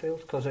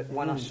Wakefield, because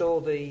when I saw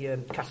the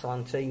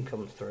Catalan team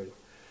come through,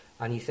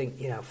 and you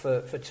think,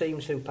 for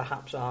teams who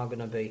perhaps are going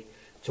to be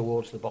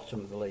towards the bottom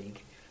of the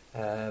league,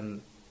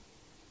 and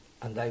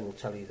they will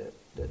tell you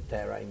that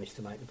their aim is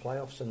to make the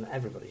playoffs, and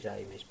everybody's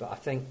aim is. But I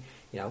think,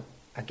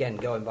 again,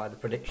 going by the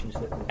predictions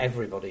that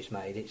everybody's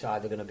made, it's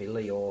either going to be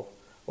Lee or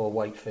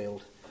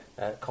Wakefield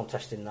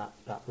contesting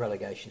that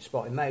relegation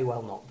spot. It may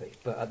well not be,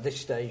 but at this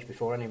stage,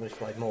 before anybody's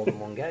played more than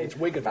one game,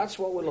 that's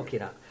what we're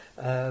looking at.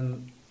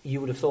 You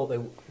would have thought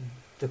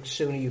the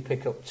sooner you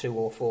pick up 2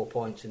 or 4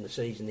 points in the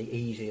season, the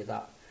easier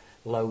that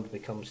load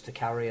becomes to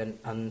carry,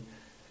 and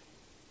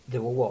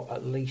there were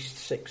at least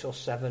 6 or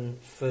 7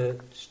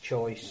 first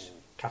choice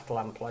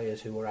Catalan players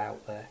who were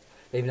out there.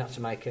 They even had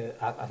to make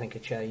I think a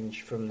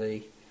change from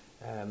the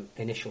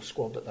initial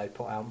squad that they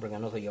put out and bring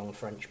another young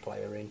French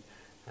player in.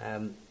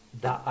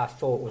 That I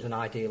thought was an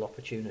ideal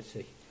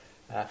opportunity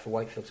for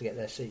Wakefield to get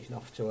their season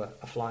off to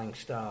a flying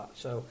start.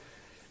 So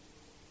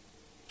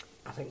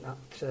I think that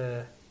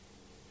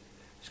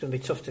it's going to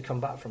be tough to come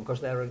back from, because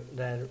they're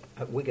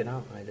at Wigan,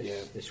 aren't they,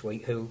 this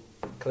week, who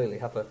clearly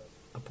have a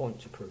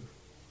point to prove.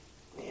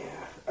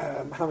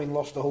 Yeah, having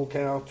lost to Hull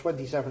KR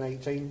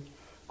 27-18.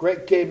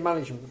 Great game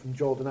management from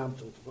Jordan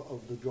Amtel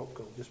of the drop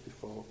goal just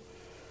before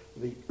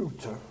the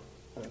Uta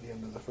at the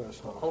end of the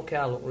first half. Hull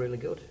KR looked really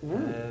good.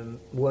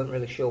 Weren't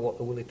really sure what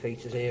the Willie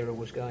Peters era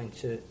was going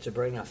to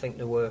bring. I think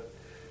there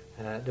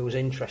was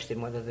interest in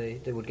whether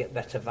they would get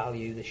better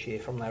value this year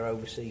from their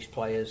overseas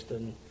players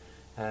than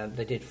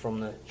they did from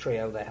the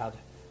trio they had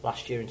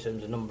last year in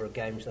terms of number of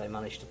games they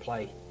managed to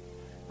play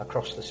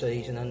across the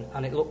season,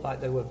 and it looked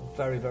like they were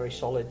very, very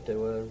solid. They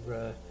were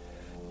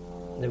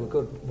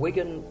good.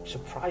 Wigan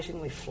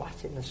surprisingly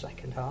flat in the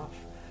second half.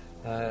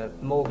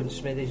 Morgan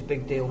Smithies,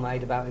 big deal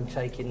made about him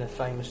taking the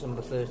famous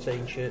number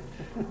 13 shirt.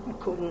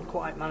 Couldn't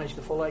quite manage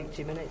the full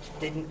 80 minutes.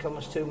 Didn't come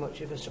as too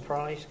much of a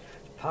surprise.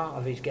 It's part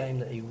of his game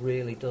that he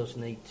really does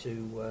need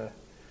to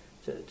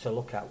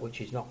look at,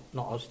 which is not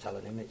us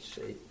telling him.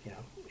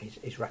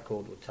 His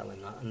record would tell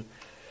him that. And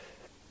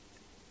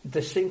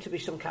there seemed to be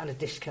some kind of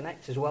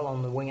disconnect as well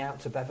on the wing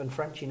out to Bevan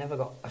French. He never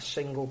got a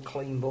single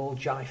clean ball.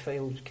 Jai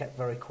Field kept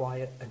very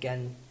quiet.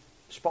 Again,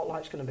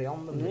 spotlight's going to be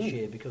on them this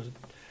year, because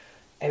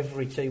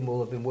every team will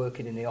have been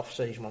working in the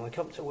off-season. When we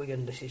come to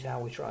Wigan, this is how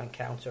we try and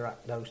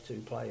counteract those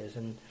 2 players,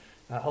 and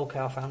Hull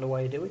KR found a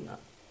way of doing that.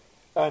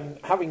 And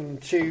having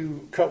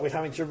to cope with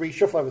having to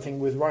reshuffle everything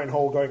with Ryan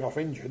Hall going off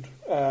injured,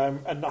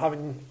 and not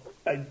having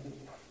a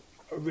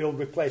real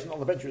replacement on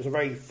the bench. It was a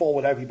very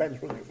forward-heavy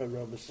bench, wasn't it, for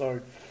Rovers?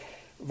 So,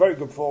 very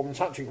good performance.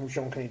 Hat-trick from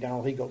Sean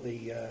Kenny-Dowell. He got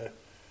the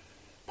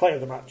player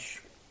of the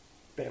match,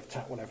 bit of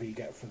tat, whatever you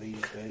get for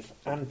these days.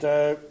 And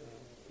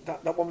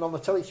that woman on the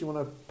telly, she won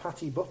a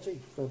Patty Butty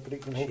for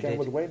predicting Hull KR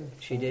would win.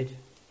 She did.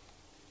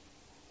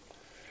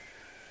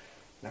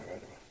 Never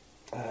heard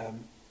of her.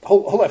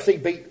 Hull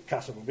FC beat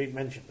Castle. We didn't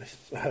mention this.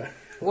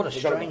 What a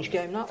strange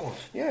game that was.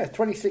 Yeah,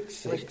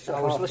 26-6.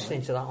 I was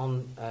listening to that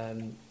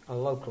on a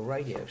local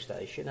radio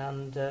station,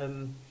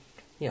 and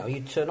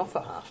you'd turn off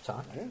at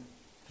half-time. Yeah.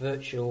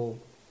 Virtual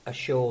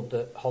assured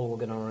that Hull were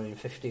going to run in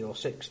 50 or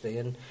 60,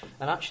 and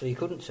actually you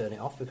couldn't turn it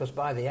off because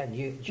by the end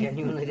you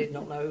genuinely did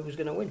not know who was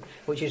going to win,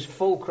 which is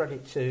full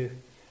credit to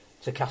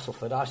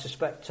Castleford. I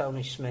suspect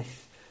Tony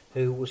Smith,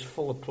 who was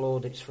full of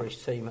plaudits for his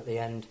team at the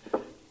end,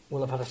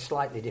 will have had a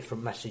slightly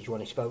different message when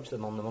he spoke to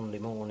them on the Monday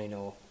morning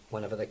or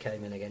whenever they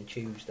came in again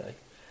Tuesday.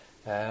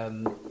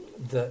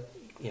 That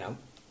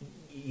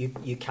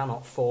you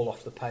cannot fall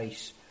off the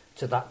pace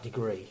to that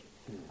degree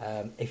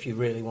if you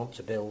really want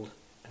to build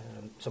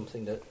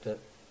something that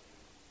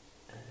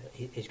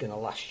is going to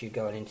last you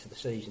going into the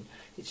season.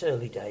 It's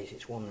early days,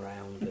 it's one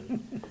round,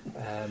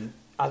 and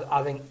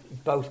I think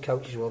both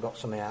coaches will have got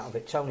something out of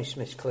it. Tony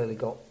Smith's clearly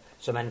got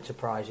some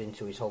enterprise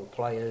into his whole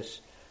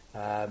players.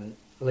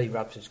 Lee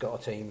Radford's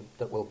got a team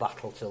that will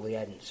battle till the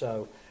end,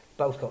 so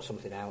both got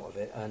something out of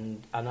it,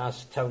 and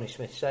as Tony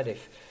Smith said,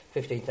 if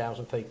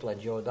 15,000 people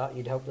enjoyed that,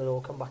 you'd hope they'd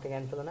all come back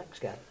again for the next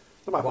game.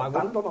 They might have a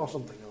band on or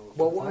something.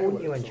 Why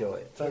wouldn't you enjoy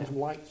it? Turn some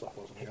lights off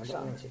or something.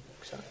 Exciting.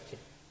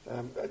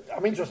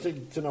 I'm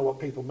interested to know what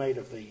people made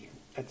of the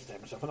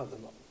entertainment stuff. I know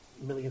there's not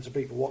millions of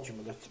people watching,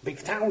 but there's big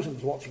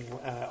thousands watching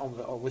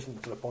or listening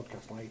to the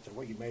podcast later.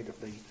 What you made of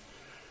the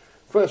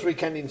first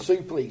weekend in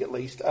Super League, at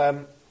least.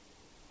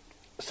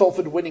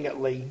 Salford winning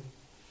at Lee,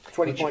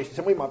 20 points.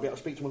 And we might be able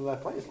to speak to one of their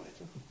players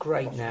later.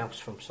 Great nous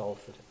from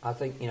Salford. I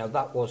think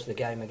that was the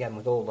game again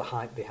with all the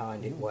hype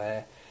behind it,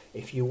 where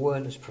if you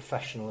weren't as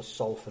professional as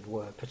Salford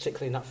were,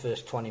 particularly in that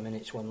first 20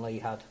 minutes when Lee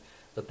had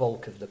the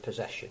bulk of the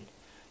possession,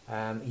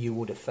 you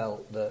would have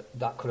felt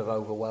that could have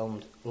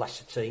overwhelmed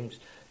lesser teams.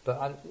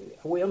 But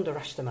we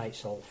underestimate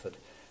Salford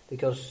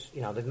because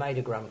they've made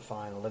a grand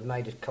final, they've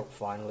made a cup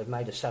final, they've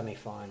made a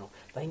semi-final.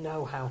 They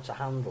know how to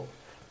handle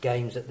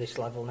games at this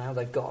level now.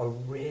 They've got a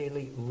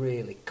really,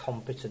 really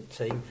competent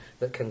team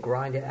that can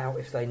grind it out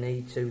if they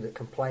need to, that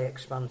can play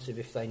expansive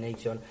if they need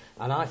to.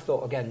 And I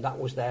thought, again, that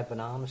was their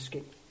banana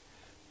skin.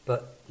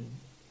 But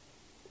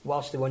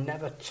whilst they were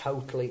never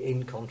totally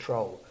in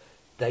control,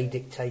 they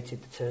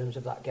dictated the terms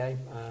of that game.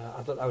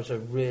 I thought that was a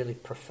really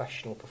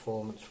professional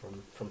performance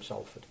from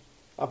Salford.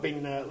 I've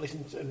been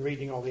listening to and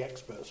reading all the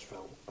experts,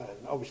 Phil,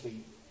 and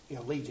obviously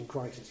Leeds in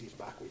Crisis is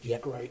back, which is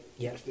great.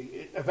 Yep.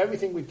 Of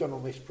everything we've done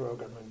on this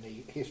programme and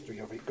the history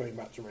of it, going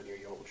back to Radio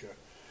Yorkshire,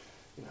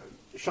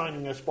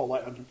 shining a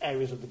spotlight on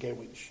areas of the game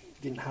which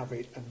didn't have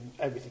it and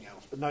everything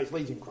else. But no, it's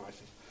Leeds in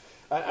Crisis.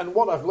 And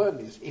what I've learned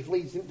is if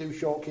Leeds didn't do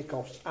short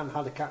kick-offs and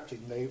had a captain,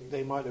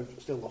 they might have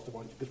still lost to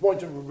Warrington. Because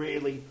Warrington were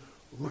really,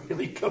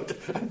 really good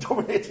and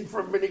dominated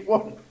from minute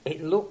one.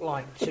 It looked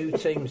like two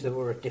teams that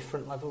were a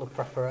different level of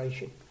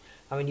preparation.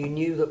 I mean, you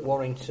knew that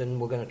Warrington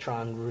were going to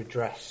try and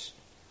redress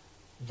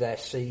their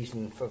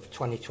season for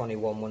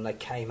 2021 when they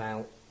came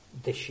out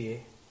this year,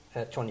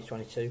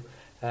 2022,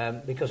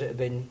 because it had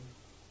been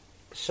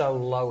so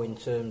low in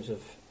terms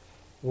of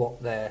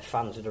what their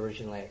fans had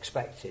originally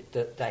expected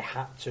that they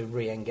had to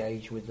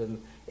re-engage with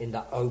them in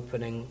that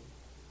opening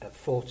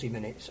 40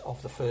 minutes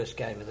of the first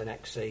game of the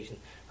next season,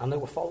 and they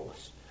were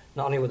faultless.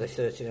 Not only were they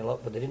 13-0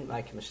 up, but they didn't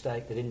make a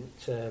mistake, they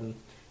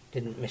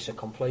didn't miss a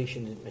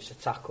completion, didn't miss a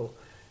tackle,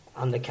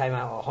 and they came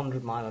out at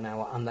 100 mile an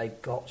hour and they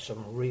got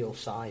some real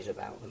size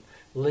about them.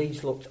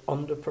 Leeds looked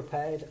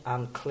underprepared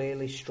and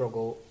clearly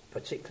struggled,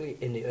 particularly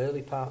in the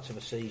early parts of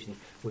a season,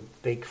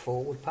 with big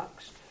forward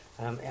packs.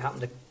 It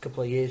happened a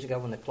couple of years ago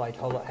when they played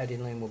Hull at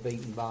Headingley and were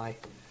beaten by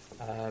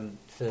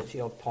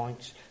 30-odd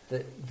points.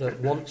 That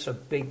once a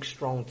big,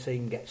 strong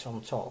team gets on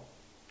top,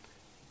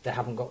 they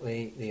haven't got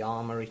the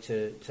armoury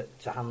to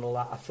handle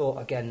that. I thought,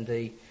 again,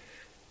 the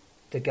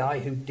guy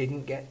who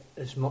didn't get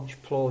as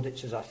much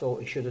plaudits as I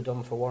thought he should have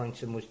done for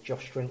Warrington was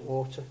Josh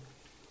Drinkwater.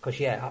 Because,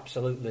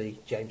 absolutely,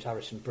 James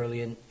Harrison,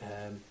 brilliant.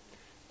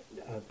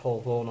 Paul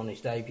Vaughan on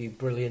his debut,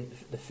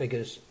 brilliant. The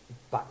figures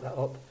back that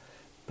up.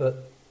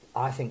 But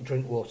I think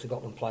Drinkwater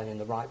got them playing in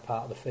the right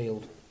part of the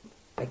field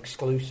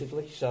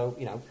exclusively. So,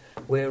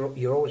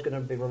 you're always going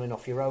to be running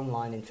off your own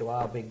line into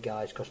our big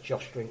guys because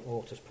Josh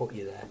Drinkwater's put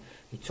you there.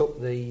 He took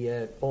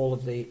all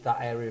of that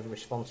area of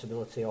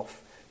responsibility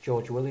off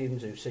George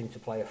Williams, who seemed to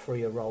play a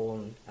freer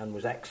role and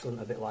was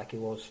excellent, a bit like he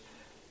was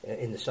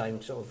in the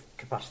same sort of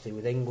capacity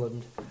with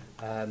England.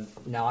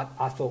 Now,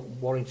 I thought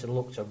Warrington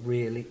looked a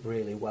really,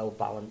 really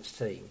well-balanced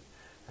team.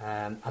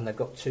 And they've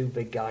got two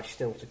big guys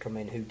still to come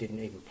in who didn't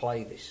even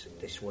play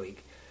this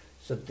week.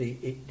 So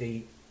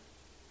the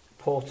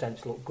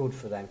portents look good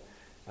for them.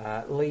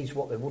 Leeds,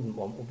 what they wouldn't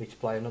want would be to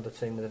play another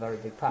team with a very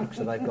big pack,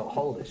 so they've got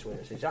Hull this week.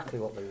 That's exactly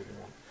what they wouldn't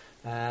want.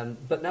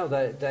 But no,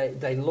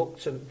 they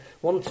looked to...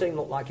 One team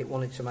looked like it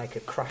wanted to make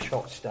a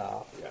crash-hot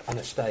start and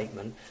a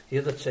statement. The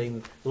other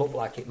team looked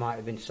like it might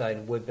have been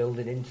saying, we're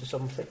building into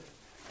something.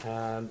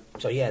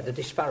 The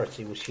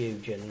disparity was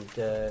huge, and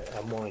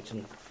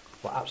Warrington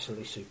were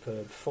absolutely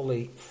superb,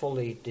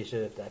 fully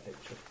deserved their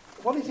victory.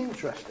 What is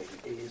interesting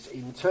is,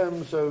 in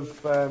terms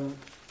of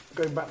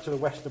going back to the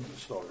Western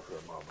story for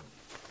a moment,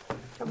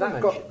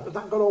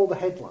 that got all the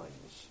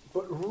headlines,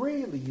 but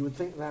really you would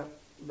think that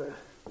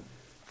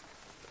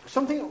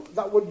something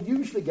that would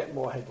usually get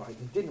more headlines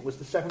and didn't was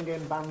the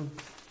 7-game ban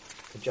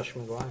For Josh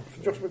Maguire.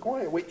 For Josh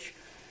Maguire, which,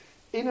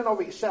 in and of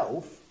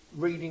itself,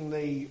 reading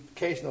the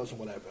case notes and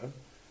whatever,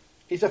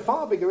 is a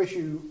far bigger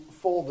issue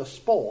for the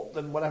sport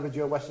than whatever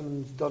Joe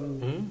Wesson's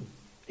done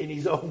in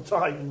his own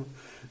time.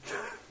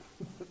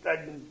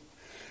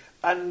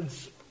 and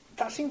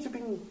that seems to have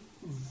been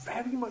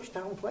very much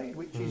downplayed,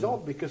 which is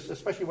odd, because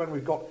especially when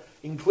we've got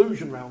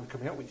inclusion round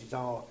coming up, which is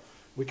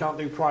we can't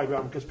do Pride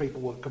round because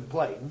people will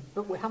complain.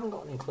 But we haven't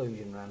got an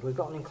inclusion round, we've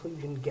got an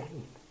inclusion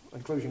game.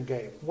 Inclusion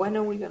game. When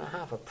are we going to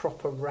have a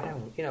proper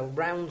round?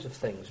 Rounds of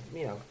things.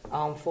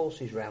 Armed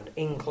Forces round,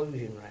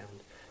 inclusion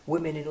round,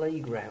 Women in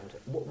League round.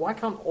 Why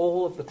can't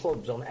all of the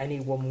clubs on any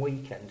one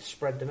weekend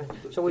spread them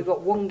in? So we've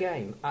got one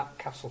game at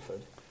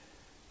Castleford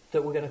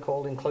that we're going to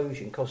call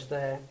inclusion because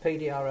their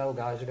PDRL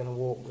guys are going to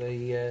walk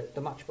the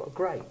match. But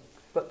great.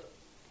 But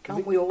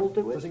can't we all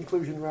do it? Does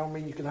inclusion round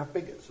mean you can have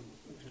bigots and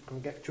you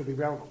can get Chubby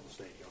Brown on the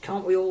stadium?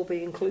 Can't we all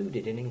be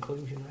included in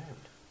inclusion round?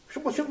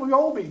 Shouldn't we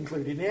all be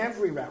included in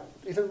every round?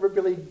 Isn't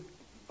rugby league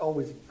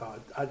always...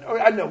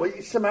 I know,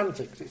 it's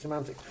semantics.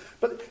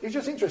 But it's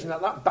just interesting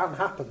that ban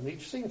happened. It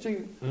just seemed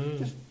to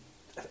just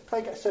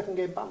play get a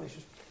 7-game ban. It's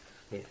just...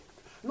 Yeah.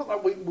 Not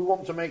that we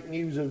want to make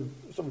news of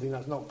something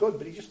that's not good,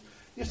 but it just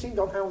seemed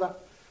on how that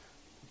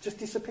just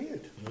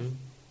disappeared.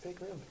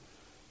 Vaguely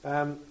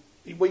on.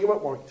 Well, you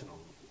weren't Warrington on.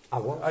 I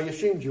was. I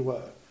assumed you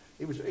were.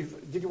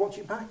 Did you watch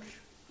it back?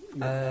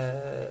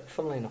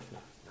 Funnily enough, no.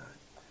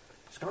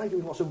 Sky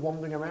doing lots of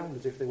wandering around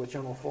as if they were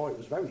Channel 4. It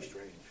was very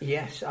strange.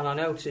 Yes, and I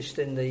noticed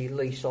in the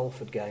Lee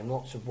Salford game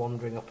lots of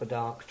wandering up a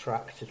dark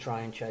track to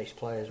try and chase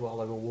players while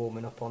they were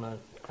warming up on an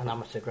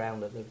amateur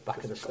ground at the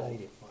back of the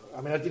stadium.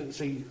 I mean, I didn't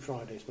see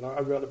Friday's, but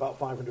I wrote about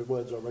 500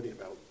 words already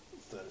about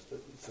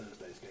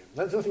Thursday's game.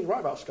 There's nothing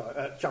right about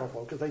Channel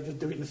 4 because they just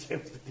doing the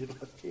same as they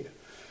did last year.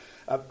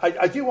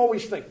 I do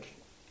always think,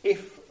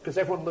 because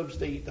everyone loves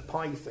the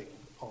pie thing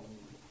on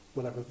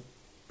whatever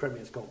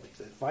Premier's called these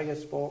days, Via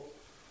Sport.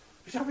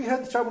 Have you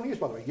heard the terrible news,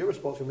 by the way?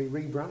 Eurosport's going to be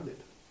rebranded.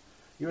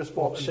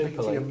 Eurosport and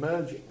BT are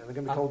merging, and they're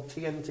going to be called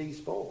TNT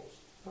Sports.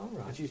 All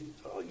right.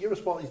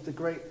 Eurosport is the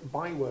great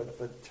byword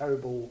for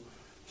terrible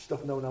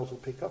stuff no one else will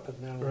pick up,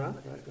 and now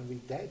it's going to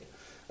be dead.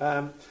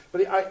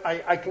 But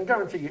I can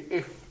guarantee you,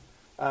 if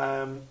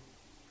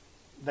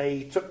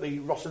they took the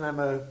Ross and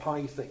Emma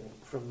pie thing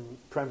from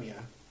Premier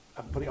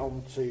and put it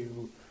on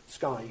to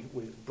Sky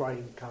with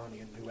Brian Carney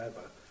and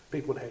whoever,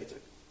 people would hate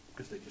it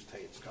because they just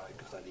hate Sky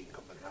because they're the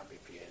incumbent and have been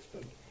for years.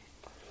 But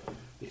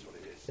it is what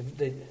it is.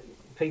 The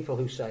people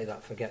who say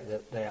that forget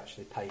that they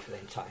actually pay for the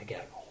entire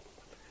game,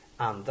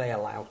 and they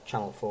allow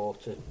Channel 4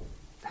 to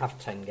have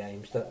 10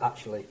 games that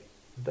actually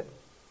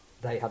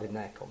they had in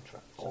their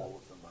contract. So.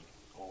 All of the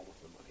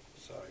money.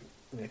 So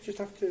you just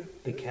have to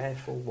be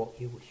careful what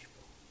you wish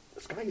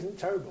for. Sky isn't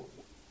terrible.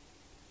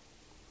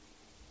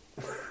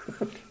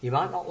 You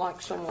might not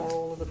like some or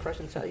all of the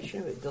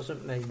presentation. It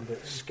doesn't mean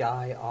that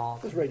Sky are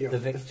the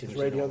victims. There's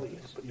radio that you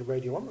can put your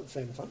radio on at the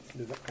same time. You can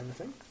do that kind of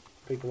thing.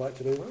 People like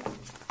to do that.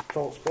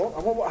 Talk Sport.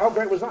 And how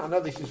great was that? I know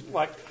this is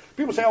like...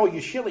 People say, oh,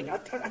 you're shilling. I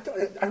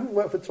haven't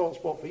worked for Talk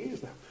Sport for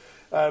years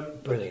now.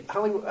 Brilliant.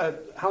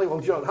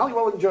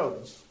 Halliwell and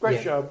Jones.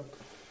 Great show.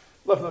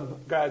 Love them.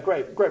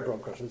 Great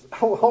broadcasters.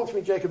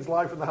 Hawksby Jacobs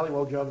live from the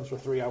Halliwell Jones for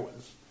 3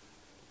 hours.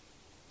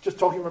 Just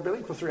talking rugby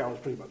league for 3 hours,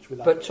 pretty much.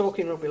 But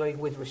talking rugby league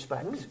with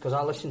respect, because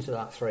I listened to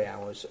that 3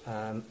 hours,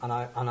 and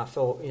I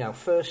thought,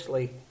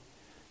 firstly,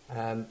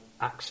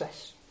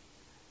 access.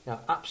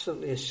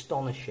 Absolutely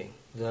astonishing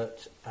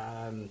that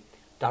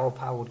Darryl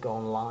Power would go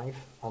on live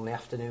on the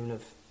afternoon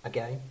of a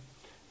game,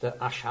 that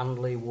Ash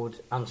Handley would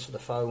answer the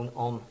phone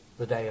on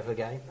the day of a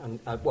game, and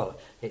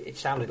it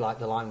sounded like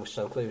the line was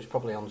so clear, it was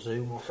probably on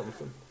Zoom or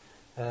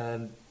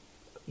something.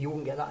 You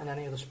wouldn't get that in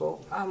any other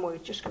sport. And we're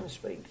just going to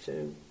speak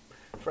to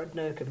Fred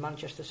Nurk of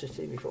Manchester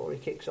City before he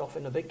kicks off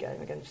in a big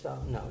game against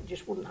that. No, it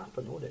just wouldn't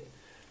happen, would it?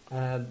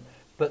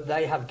 But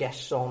they had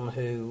guests on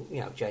who,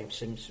 James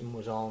Simpson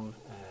was on,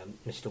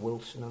 Mr.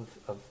 Wilson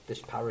of this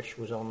parish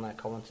was on, their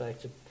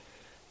commentator.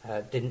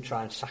 Didn't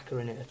try and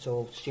saccharine in it at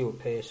all. Stuart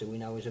Pearce, who we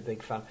know is a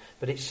big fan.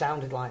 But it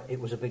sounded like it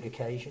was a big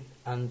occasion.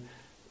 And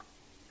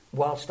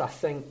whilst I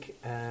think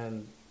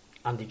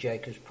Andy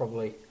Jacobs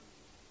probably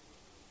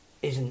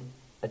isn't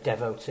a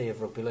devotee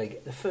of rugby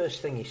league, the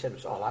first thing he said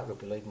was, I like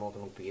rugby league more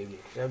than rugby union.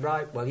 I said,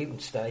 right, well, you can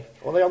stay.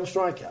 Well, they're on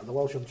strike, the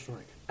Welsh on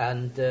strike.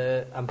 And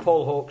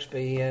Paul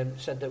Hawksby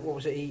said that, what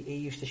was it, he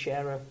used to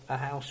share a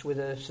house with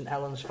a St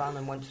Helens fan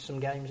and went to some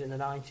games in the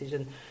 90s,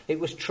 and it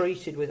was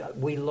treated with,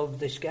 we love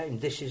this game,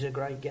 this is a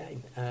great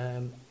game.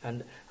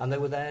 And they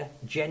were there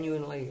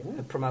genuinely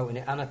promoting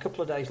it. And a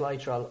couple of days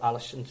later, I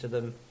listened to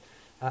them,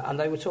 and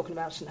they were talking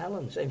about St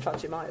Helens. In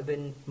fact, it might have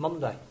been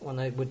Monday when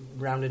they were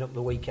rounding up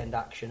the weekend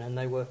action, and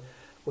they were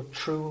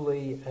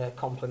truly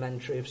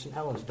complimentary of St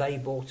Helens. They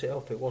bought it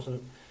up. It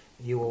wasn't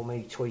you or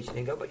me tweeting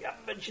and go, but you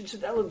haven't mentioned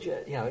St Helens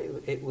yet.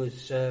 It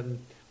was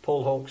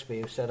Paul Hawksby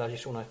who said, I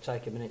just want to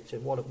take a minute to,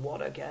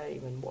 what a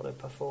game and what a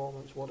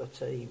performance, what a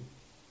team.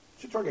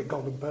 Should try and get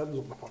Golden Burns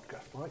on the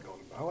podcast. I like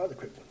Golden Burns. I like the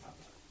Krypton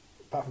fans.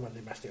 Apart from when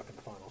they messed it up in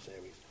the final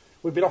series.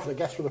 We've been offered a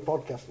guest for the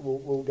podcast.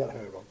 We'll get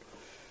her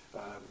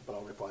but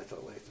I'll reply to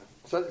it later.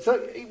 So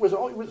it was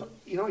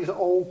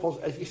all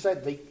positive. As you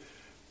said,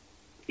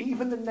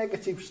 even the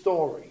negative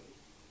story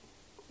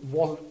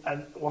wasn't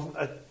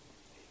a.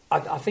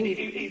 I think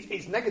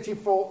it's negative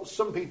for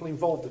some people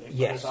involved in it.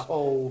 Yes. But as a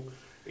whole,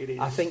 it is.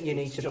 I think you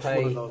need to just pay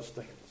one of those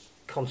things.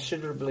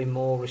 Considerably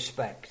more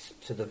respect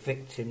to the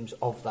victims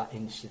of that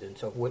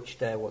incident, of which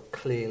there were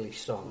clearly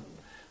some.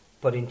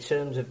 But in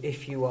terms of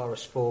if you are a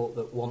sport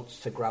that wants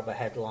to grab a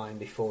headline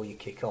before you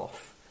kick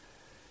off,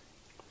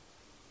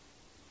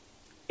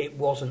 it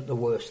wasn't the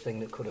worst thing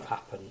that could have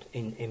happened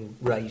in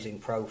raising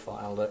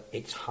profile that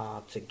it's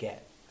hard to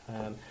get.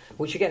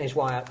 Which again is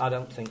why I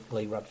don't think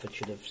Lee Radford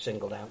should have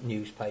singled out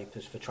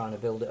newspapers for trying to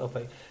build it up.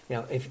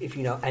 If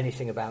you know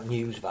anything about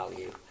news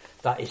value,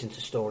 that isn't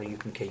a story you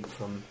can keep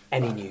from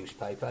any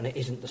newspaper, and it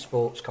isn't the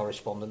sports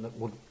correspondent that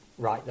would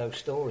write those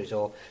stories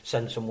or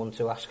send someone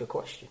to ask a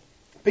question.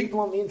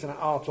 People on the internet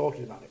are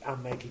talking about it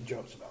and making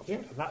jokes about it,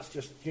 and that's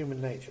just human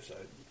nature, so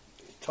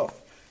it's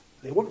tough.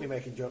 They wouldn't be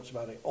making jokes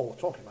about it or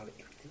talking about it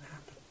if it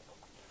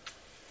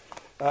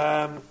didn't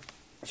happen.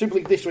 Super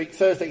League this week,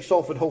 Thursday,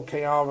 Salford Hull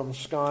KR on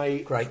Sky.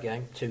 Great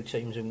game. 2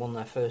 teams who won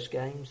their first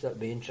games. That'd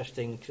be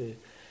interesting to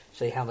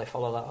see how they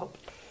follow that up.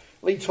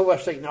 Leeds Hull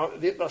FC. Now,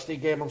 that's the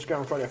game on Sky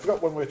on Friday. I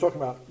forgot when we were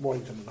talking about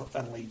Warrington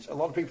and Leeds. A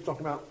lot of people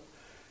talking about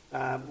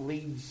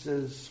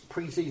Leeds'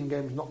 pre-season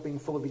games not being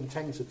full of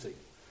intensity.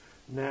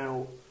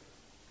 Now,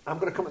 I'm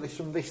going to come at this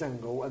from this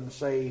angle and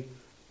say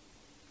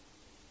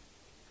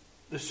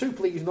the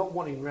Super League is not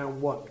won in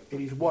round one. It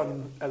is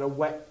won at a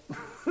wet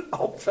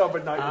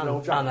October night in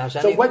Old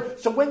Trafford.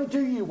 So when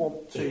do you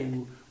want to?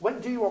 Yeah.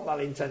 When do you want that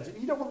intensity?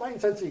 You don't want that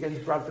intensity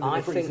against Bradford.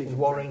 I think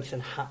Warrington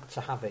had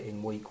to have it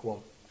in week one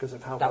because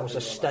of how that was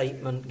a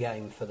statement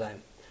game for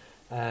them.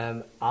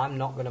 I'm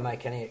not going to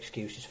make any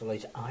excuses for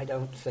Leeds. I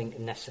don't think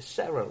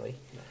necessarily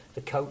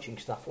the coaching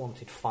staff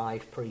wanted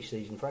 5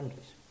 pre-season friendlies.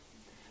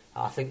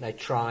 I think they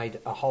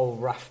tried a whole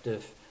raft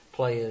of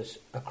players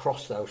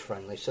across those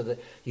friendlies so that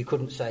you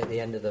couldn't say at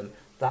the end of them,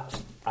 that's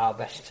our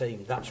best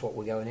team, that's what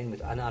we're going in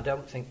with. And I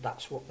don't think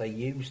that's what they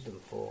used them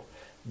for.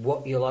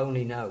 What you'll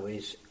only know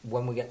is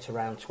when we get to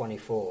round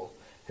 24,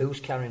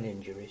 who's carrying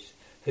injuries,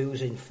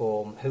 who's in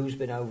form, who's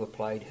been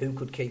overplayed, who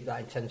could keep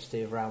that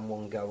intensity of round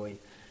one going,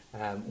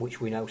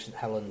 which we know St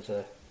Helens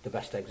are the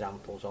best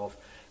examples of,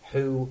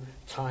 who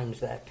times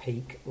their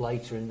peak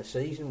later in the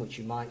season, which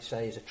you might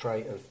say is a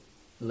trait of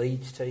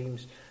Leeds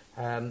teams.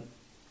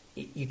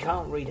 You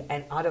can't read.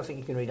 I don't think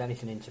you can read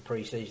anything into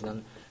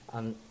pre-season,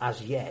 and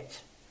as yet,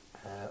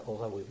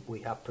 although we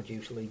have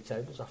produced league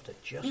tables after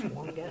just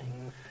one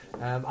game,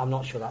 I'm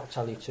not sure that'll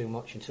tell you too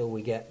much until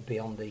we get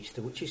beyond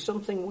Easter, which is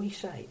something we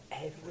say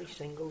every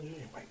single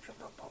year. Wait for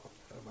the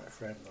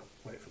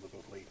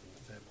good lead in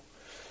the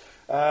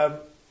table.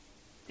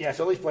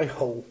 So let's play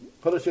Hull,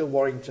 Huddersfield,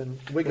 Warrington,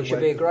 Wigan. Which should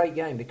be a great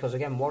game because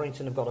again,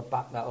 Warrington have got to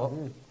back that up.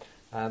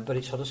 But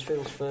it's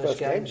Huddersfield's first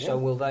game, so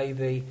will they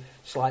be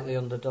slightly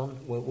underdone?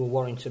 Will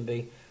Warrington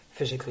be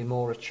physically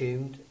more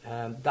attuned?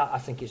 That, I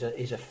think, is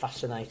a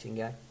fascinating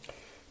game.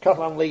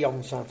 Catalan Lee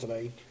on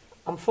Saturday.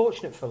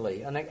 Unfortunate for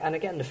Lee, and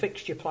again, the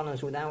fixture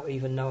planners, without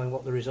even knowing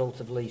what the result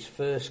of Lee's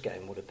first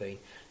game would have been,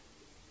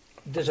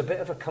 there's a bit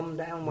of a come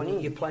down when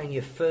you're playing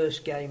your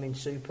first game in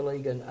Super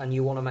League and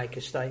you want to make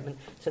a statement,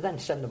 to then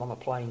send them on a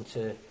plane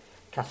to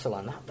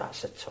Catalan,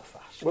 that's a tough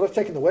ask. Well, they've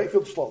taken the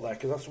Wakefield slot there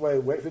because that's where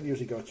Wakefield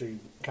usually go to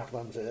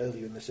Catalans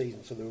earlier in the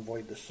season, so they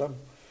avoid the sun,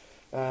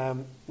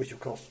 which of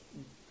course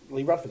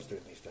Lee Radford's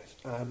doing these days.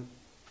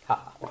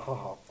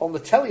 On the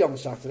telly on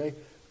Saturday,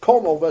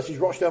 Cornwall versus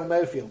Rochdale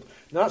Mayfield.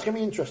 Now that's going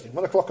to be interesting.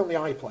 1 o'clock on the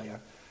iPlayer.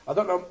 I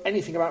don't know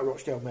anything about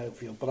Rochdale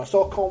Mayfield, but I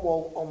saw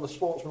Cornwall on the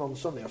Sportsman on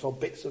Sunday. I saw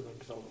bits of them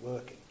because I was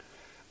working.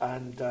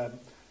 And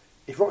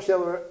if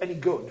Rochdale are any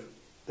good,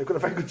 they've got a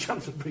very good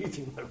chance of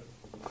beating them.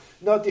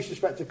 No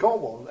disrespect to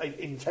Cornwall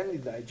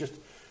intended there, just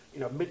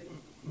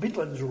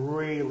Midlands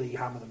really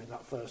hammered them in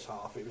that first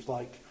half. It was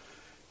like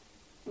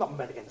not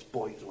men against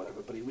boys or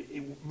whatever, but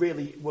it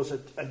really was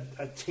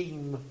a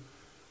team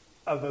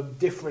of a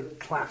different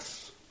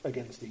class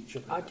against each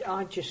other.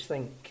 I just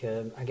think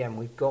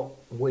again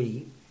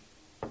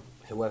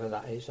whoever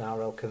that is,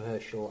 RL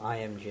Commercial,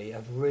 IMG,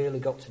 have really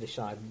got to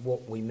decide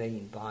what we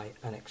mean by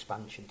an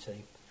expansion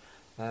team.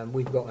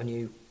 We've got a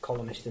new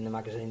columnist in the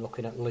magazine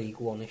looking at League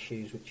One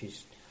issues, which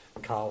is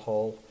Carl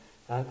Hall,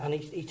 and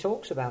he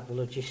talks about the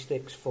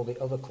logistics for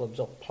the other clubs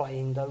of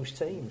playing those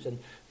teams, and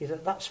he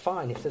said that's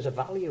fine if there's a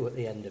value at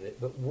the end of it,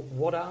 but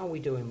what are we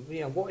doing?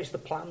 What is the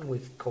plan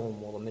with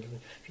Cornwall and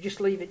Midland? If you just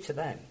leave it to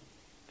them,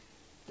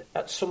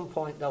 at some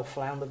point they'll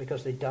flounder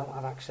because they don't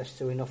have access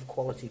to enough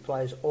quality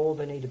players, or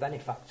they need a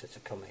benefactor to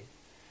come in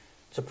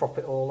to prop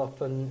it all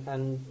up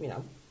and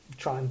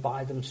try and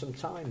buy them some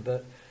time.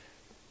 But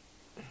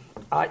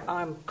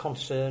I'm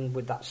concerned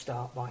with that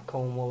start by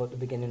Cornwall at the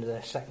beginning of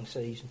their second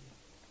season.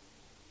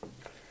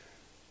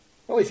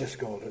 Well, at least they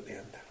scored at the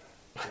end.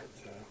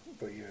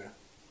 But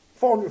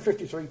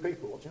 453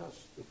 people watching.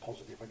 That's a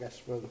positive, I guess,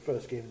 for the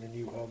first game in the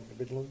new home for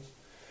Midlands.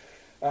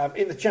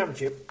 In the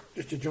Championship,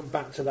 just to jump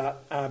back to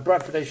that,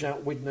 Bradford edged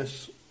out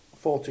Widnes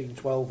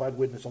 14-12. I had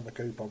Widnes on the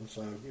coupon,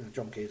 so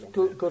John Key's on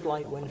Good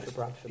late win for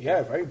Bradford.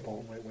 Yeah, very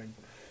important late win.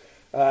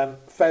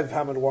 Fev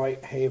hammered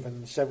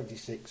Whitehaven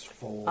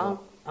 76-4.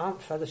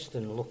 Aren't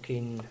Featherstone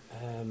looking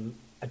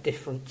a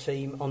different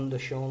team under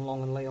Sean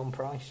Long and Leon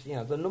Price?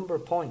 The number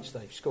of points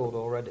they've scored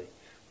already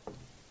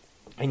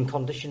in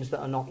conditions that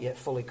are not yet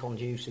fully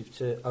conducive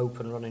to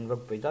open running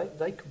rugby,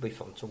 they could be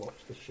fun to watch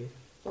this year.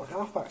 It's like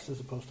halfbacks as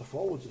opposed to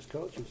forwards as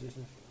coaches,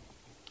 isn't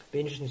it? Be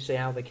interesting to see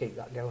how they keep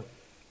that going.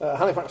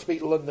 Halifax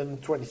beat London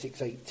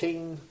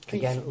 26-18.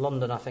 Again,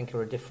 London, I think,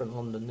 are a different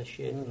London this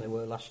year than they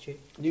were last year.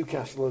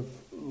 Newcastle have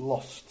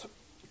lost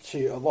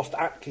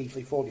at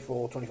Keighley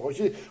 44-24, which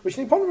is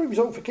an important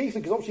result for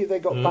Keighley because obviously they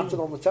got battered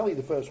on the telly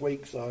the first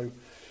week, so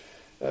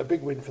a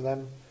big win for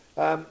them.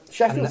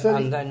 Sheffield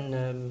 30. And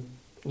then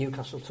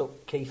Newcastle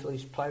took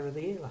Keighley's Player of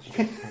the Year last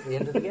year at the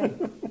end of the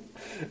game.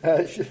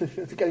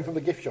 The game from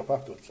the gift shop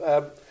afterwards.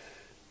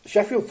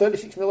 Sheffield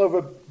 36-0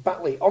 over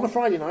Batley on a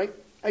Friday night.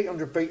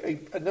 800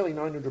 nearly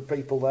 900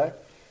 people there.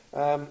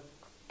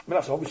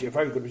 That's obviously a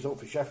very good result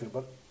for Sheffield.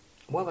 But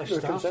they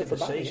started the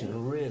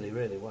season really,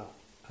 really well.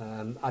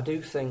 I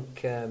do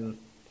think, we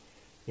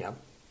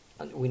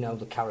know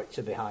the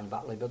character behind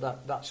Batley,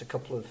 but that's a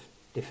couple of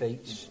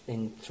defeats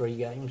in 3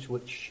 games,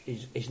 which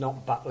is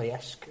not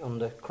Batley-esque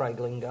under Craig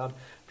Lingard.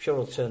 I'm sure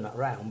he'll turn that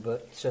around,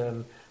 but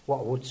what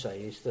I would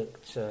say is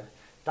that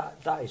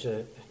that is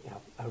a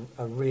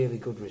really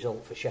good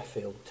result for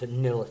Sheffield to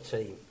nil a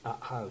team at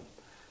home.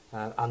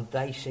 And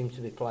they seem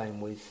to be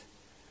playing with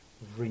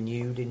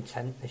renewed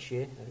intent this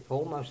year,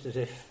 almost as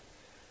if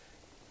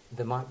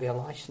there might be a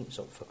licence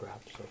up for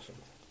grabs or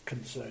something.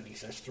 Concern, he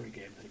says, 3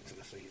 games into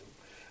the season.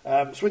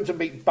 Swinton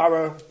beat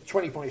Barrow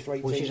 20 points to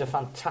 18. Which is a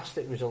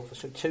fantastic result for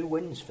Swinton. 2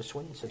 wins for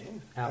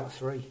Swinton out of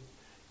 3.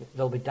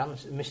 They'll be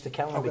dancing. Mr.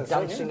 Kelly will be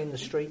dancing in the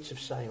streets of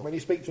Sale. When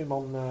you speak to him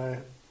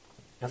on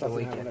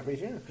Saturday night, whatever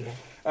it is, yeah.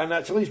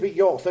 And Toulouse beat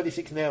York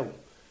 36-0.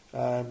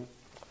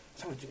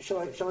 Shall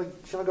I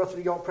go to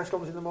the York press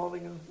conference in the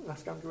morning and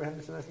ask Andrew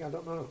Henderson anything I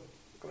don't know?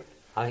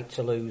 I think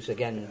Toulouse,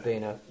 again,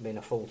 being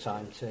a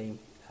full-time team,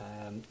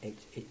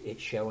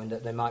 it's showing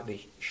that they might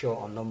be short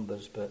on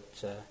numbers,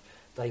 but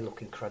they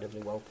look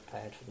incredibly well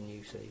prepared for the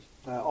new season.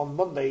 On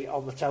Monday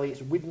on the telly,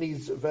 it's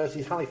Widnes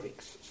versus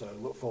Halifax, so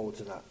look forward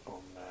to that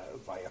on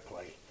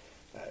Viaplay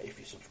if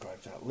you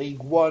subscribe to that. League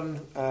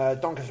One,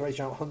 Doncaster Race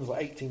out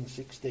Hunslet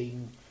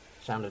 18-16.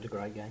 Sounded a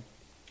great game.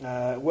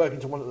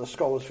 Workington won at the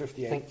Scholars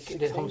 58-16.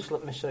 Did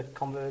Hunslet miss a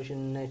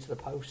conversion near to the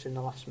post in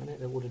the last minute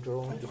that would have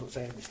drawn it? Doesn't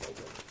say in this though,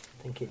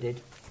 I think it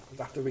did. You'd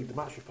have to read the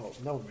match reports.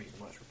 No one reads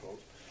the match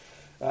reports.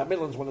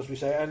 Midlands won, as we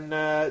say, and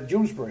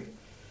Dewsbury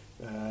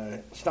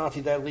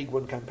started their League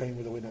One campaign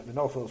with a win at the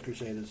North Wales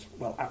Crusaders,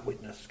 at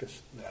Widnes,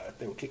 because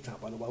they were kicked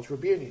out by the Welsh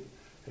Rugby Union,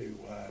 who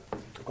have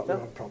got their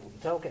own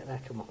problems. They'll get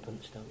their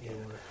comeuppance, don't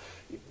you?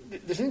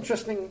 There's an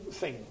interesting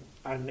thing,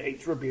 and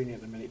it's Rugby Union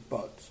at the minute,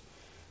 but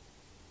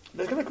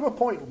there's going to come a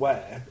point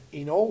where,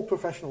 in all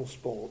professional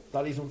sport,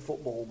 that isn't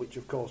football, which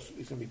of course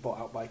is going to be bought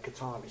out by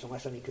Qataris,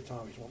 unless any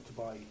Qataris want to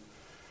buy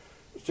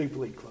Super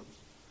League clubs,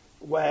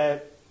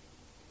 where,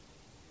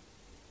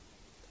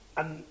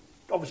 and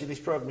obviously this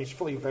programme is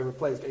fully in favour of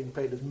players getting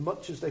paid as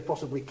much as they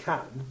possibly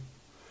can.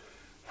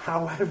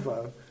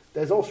 However,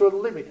 there's also a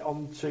limit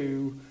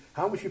onto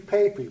how much you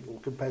pay people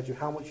compared to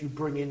how much you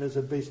bring in as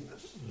a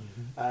business.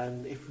 Mm-hmm.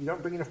 And if you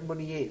don't bring enough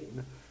money in,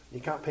 and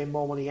you can't pay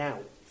more money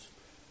out,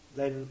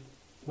 then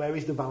where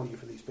is the value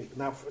for these people?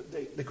 Now,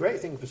 the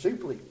great thing for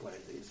Super League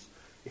players is,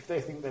 if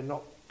they think they're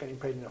not getting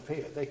paid enough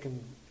here, they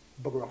can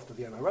bugger off to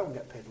the NRL and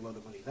get paid a load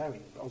of money there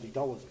in Aussie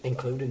dollars.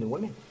 Including the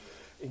women.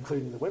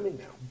 Including the women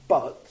now.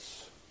 But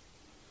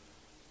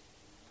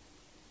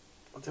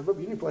the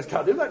rugby union players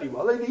can't do that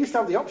anymore. They used to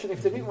have the option,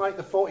 if they didn't like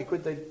the 40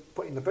 quid they'd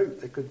put in the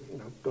boot, they could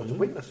go to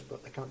Widnes,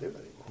 but they can't do that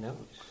anymore. No.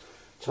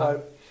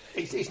 So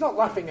it's not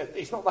laughing at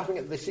this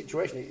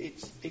situation.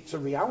 It's a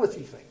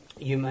reality thing.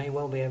 You may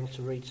well be able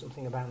to read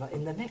something about that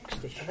in the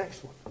next issue. The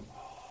next one.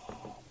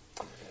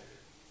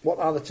 What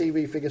are the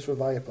TV figures for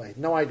Viaplay?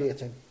 No idea,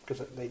 Tim,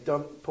 because they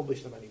don't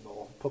publish them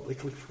anymore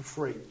publicly for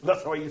free.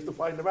 That's how I used to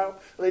find them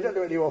out. They don't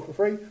do it anymore for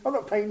free. I'm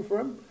not paying for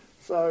them,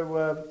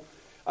 so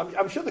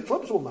I'm sure the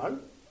clubs will know,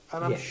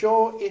 and I'm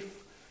sure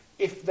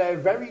if they're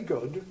very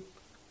good,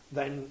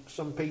 then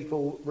some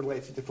people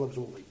related to clubs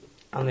will leave them.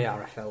 And the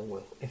RFL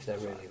will, if they're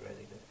really,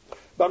 really good.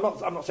 But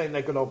I'm not saying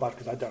they're good or bad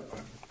because I don't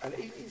know. And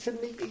it's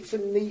a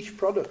niche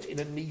product in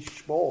a niche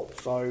sport,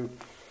 so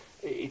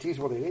it is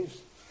what it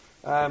is.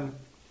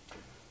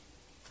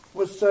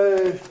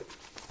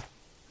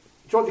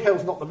 Georgie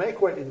Hale's not the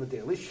make weight in the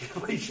deal, is she?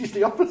 She's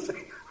the opposite.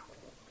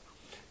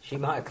 She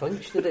might have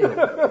clinched the deal.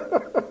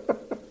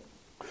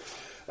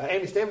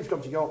 Amy Stevens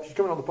come to York. She's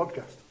coming on the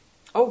podcast.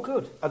 Oh,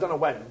 good. I don't know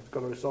when. I've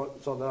got to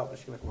sort that out, but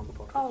she's going to come on the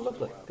podcast. Oh,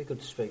 lovely. Be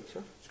good to speak to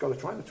her. She's got to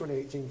try the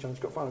 2018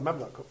 Challenge Cup final.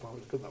 Remember that cup final? It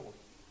was good, that one.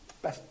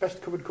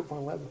 Best covered cup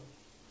final ever.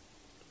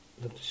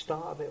 The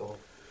start of it all?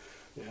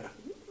 Yeah.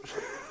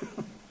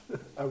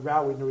 A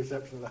row in the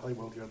reception of the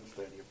Hollywood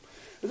Stadium.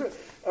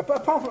 But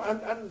apart from...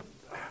 And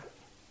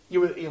you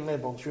were at Ian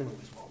Laybourne's funeral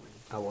this morning.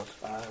 I was.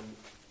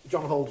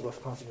 John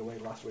Holdsworth passing away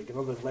last week,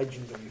 another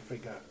legendary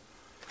figure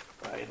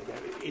in the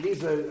game.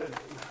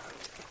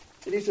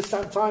 It is a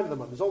sad time at the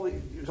moment.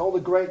 There's all the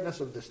greatness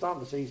of the start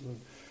of the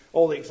season,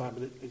 all the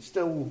excitement. It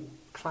still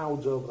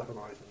clouds over the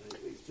horizon.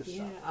 It's just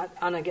sad.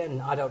 And again,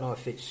 I don't know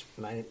if it's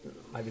maybe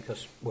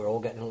because we're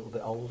all getting a little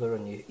bit older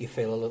and you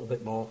feel a little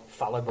bit more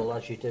fallible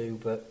as you do,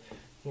 but,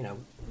 you know,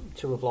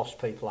 to have lost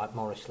people like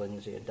Maurice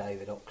Lindsay and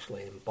David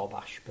Oxley and Bob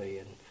Ashby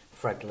and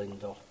Fred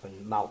Lindop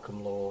and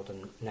Malcolm Lord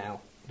and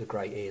now the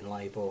great Ian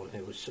Laybourne,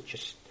 who was such a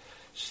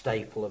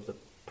staple of the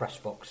press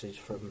boxes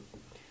from...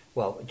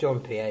 Well,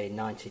 joined PA in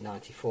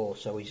 1994,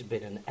 so he's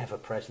been an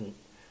ever-present.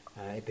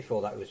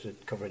 Before that, he was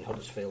covering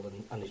Huddersfield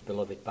and his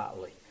beloved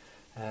Batley.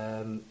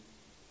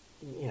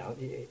 You know,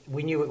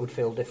 we knew it would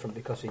feel different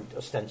because he'd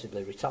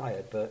ostensibly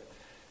retired, but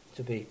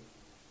to be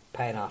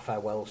paying our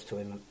farewells to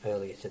him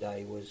earlier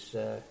today was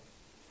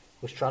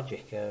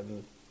tragic.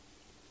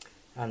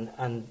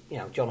 And you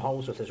know, John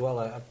Holdsworth as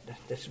well.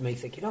 This is me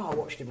thinking, I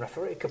watched him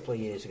referee a couple of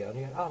years ago, and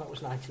you go, that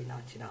was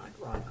 1999,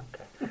 right?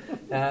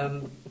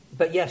 Okay.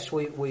 But yes,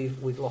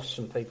 we've lost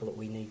some people that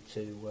we need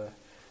to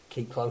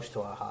keep close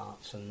to our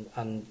hearts,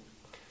 and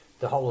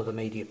the whole of the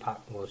media pack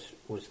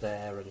was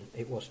there, and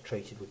it was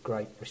treated with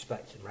great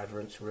respect and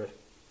reverence. There were a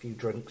few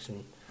drinks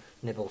and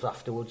nibbles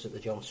afterwards at the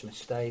John Smith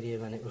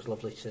Stadium, and it was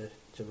lovely to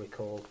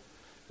recall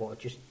what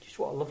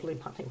a lovely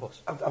man he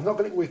was. I've not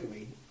got it with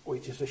me,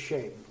 which is a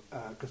shame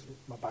because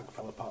my bag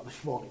fell apart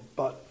this morning.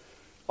 But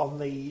on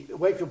the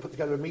Wakefield put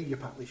together a media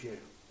pack this year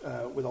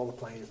with all the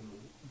players and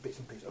bits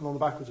and pieces, and on the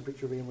back was a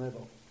picture of Ian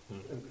Laybourne.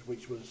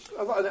 Which was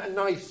a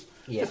nice,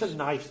 just a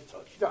nice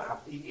touch. You don't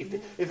have to,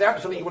 if they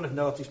absolutely want to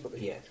notice, but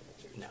they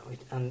no,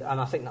 and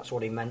I think that's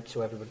what he meant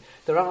to everybody.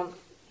 There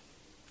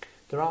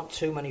aren't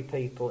too many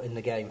people in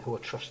the game who are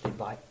trusted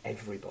by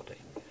everybody.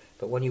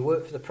 But when you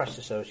work for the Press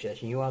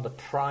Association, you are the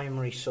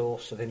primary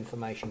source of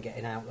information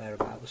getting out there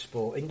about the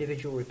sport.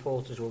 Individual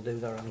reporters will do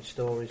their own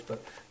stories,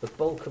 but the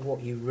bulk of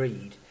what you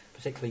read,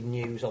 particularly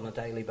news on a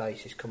daily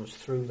basis, comes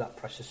through that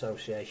Press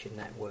Association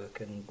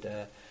network,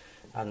 and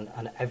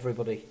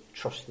everybody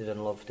trusted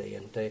and loved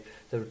Ian.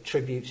 The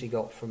tributes he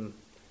got from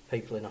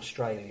people in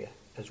Australia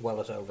as well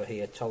as over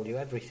here told you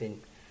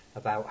everything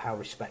about how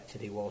respected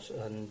he was.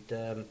 And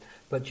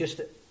but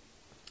just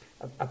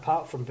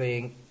apart from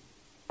being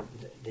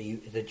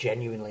the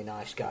genuinely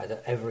nice guy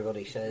that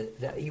everybody said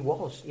that he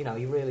was, you know,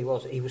 he really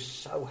was. He was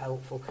so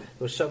helpful. There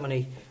were so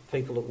many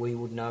people that we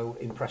would know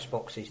in press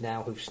boxes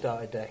now who've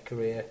started their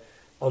career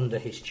under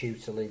his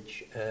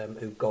tutelage,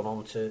 who've gone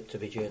on to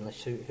be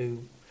journalists who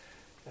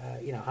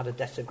you know, had a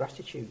debt of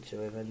gratitude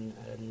to him,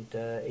 and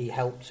he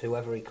helped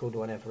whoever he could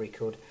whenever he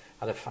could.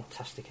 Had a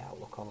fantastic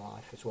outlook on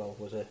life as well.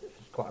 Was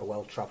quite a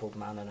well-travelled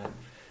man, and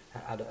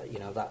had you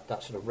know,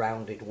 that sort of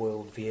rounded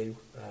world view.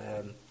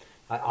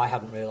 I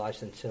hadn't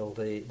realised until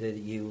the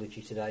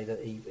eulogy today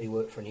that he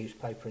worked for a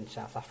newspaper in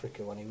South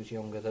Africa when he was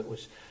younger that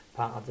was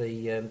part of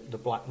the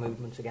black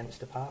movement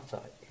against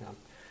apartheid. You know,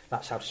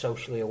 that's how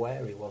socially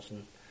aware he was,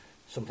 and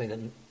something that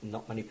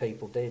not many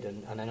people did,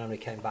 and then only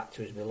came back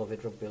to his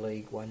beloved rugby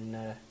league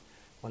when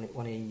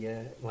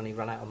he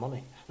ran out of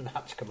money and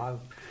had to come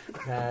home.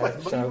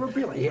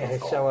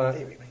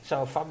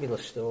 So a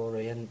fabulous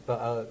story,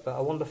 but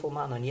a wonderful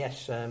man. And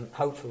yes,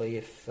 hopefully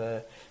if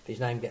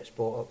his name gets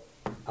brought up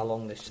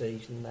along this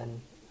season,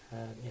 then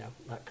you know,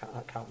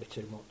 that can't be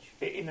too much.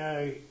 In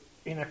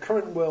a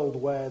current world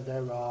where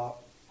there are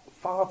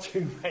far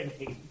too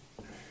many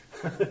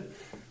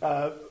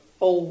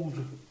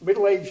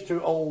middle-aged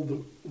to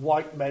old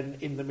white men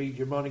in the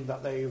media moaning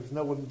that there is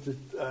no one to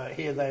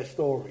hear their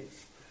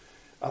stories,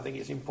 I think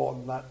it's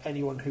important that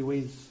anyone who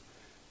is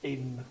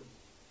in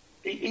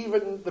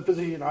even the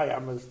position I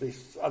am as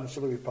this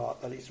ancillary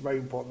part, that it's very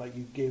important that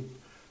you give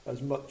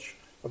as much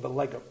of a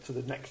leg up to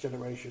the next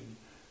generation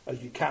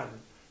as you can,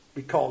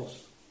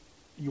 because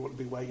you wouldn't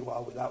be where you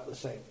are without the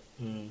same.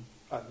 And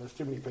there's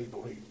too many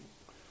people who,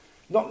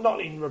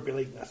 not in rugby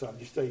league necessarily,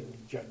 I'm just saying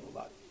in general,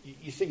 that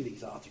you see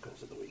these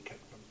articles at the weekend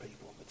from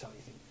people on the telly,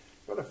 you think,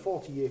 you've got a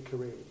 40-year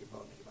career and you're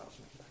moaning about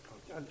something like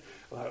that. And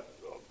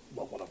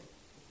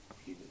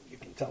you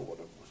can tell what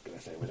I was going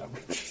to say without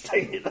me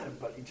saying it then,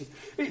 but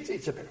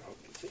it's a bit of a...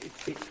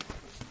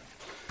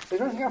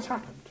 Has anything else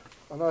happened?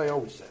 I know I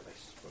always say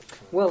this. But,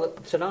 well,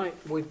 tonight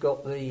we've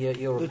got the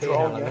European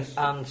draw, element, yes.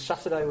 And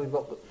Saturday we've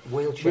got the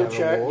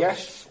wheelchair awards.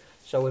 Yes.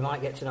 So we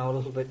might get to know a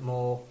little bit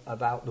more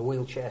about the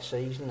wheelchair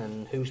season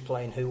and who's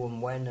playing who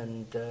and when,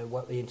 and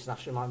what the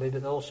international might be.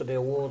 But there'll also be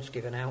awards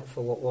given out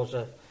for what was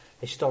a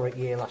historic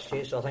year last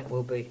year. So I think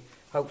we'll be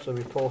hopefully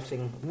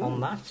reporting on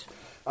that.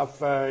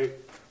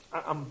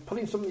 I'm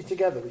putting something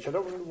together which I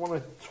don't really want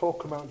to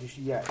talk about just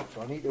yet.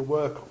 So I need to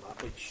work on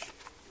that, which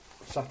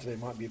Saturday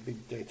might be a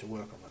big day to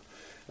work on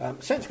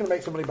that. Saints going to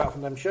make some money back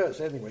from them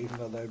shirts anyway, even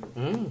though they're a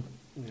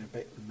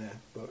bit in there.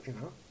 But, you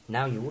know.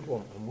 Now you would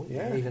want them, wouldn't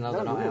you? Even though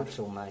they're not out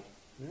till May.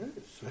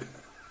 Yes.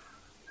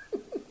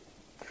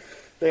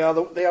 They are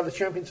the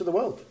champions of the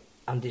world,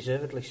 and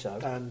deservedly so.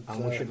 And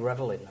we should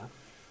revel in that.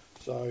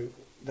 So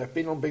they've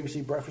been on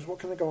BBC Breakfast. What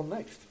can they go on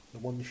next? The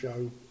One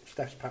Show,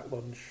 Steph's Packed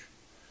Lunch.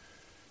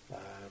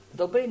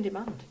 They'll be in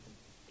demand.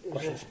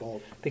 Russian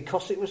sport.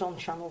 Because it was on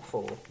Channel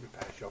 4,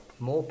 Repair shop.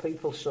 more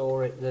people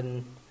saw it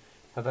than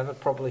have ever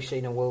probably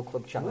seen a World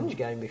Club Challenge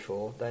game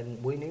before.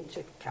 Then we need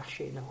to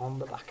cash in on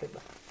the back of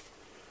that.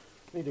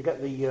 Need to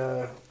get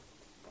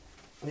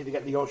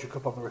the Yorkshire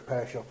Cup on the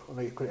Repair Shop. I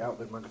know you put it out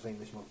in the magazine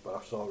this month, but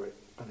I saw it,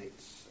 and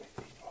it's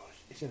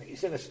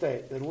in a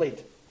state. The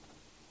lid,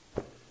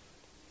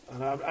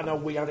 and I know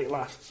we had it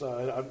last,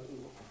 but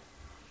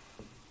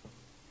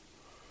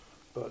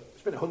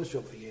it's been at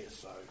Huddersfield for years,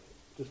 so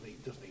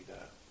it does need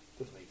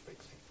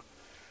fixing.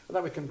 And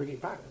then we can bring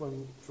it back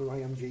for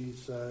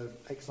AMG's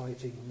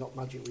exciting Not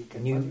Magic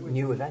Weekend.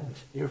 New event.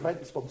 New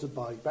event sponsored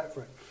by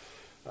Betfred.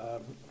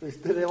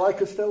 Do they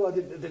like us still?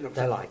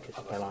 They like us.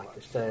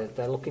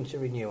 They're looking to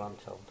renew, I'm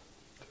told.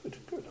 Good.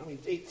 I mean,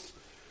 it's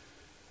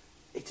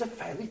a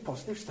fairly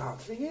positive start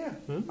to the year.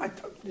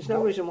 There's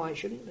no reason why it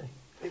shouldn't be.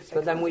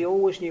 But then we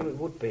always knew it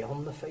would be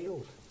on the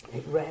field.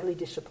 It rarely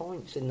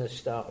disappoints in the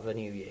start of a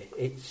new year.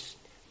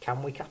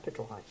 Can we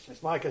capitalise?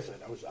 It's like I said,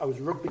 I was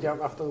rugby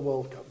down after the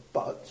World Cup,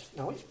 but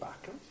now it's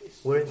back.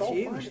 We're it's all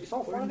infused. fine. It's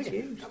all fine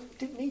again.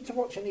 Didn't need to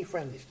watch any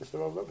friendlies because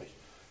they're all rubbish.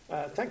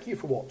 Thank you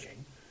for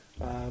watching.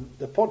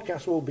 The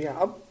podcast will be out.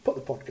 I'll put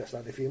the podcast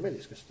out in a few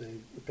minutes because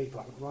the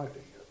people haven't arrived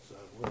yet. So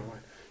we're all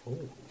right.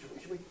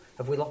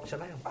 Have we locked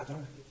them out? I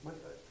don't know.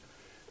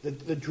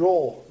 The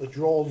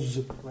draws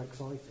are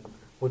exciting.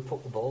 We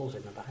put the balls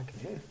in the bag.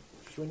 Yeah.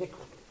 Should we nick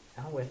one?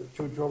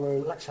 Should we draw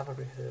Let's have a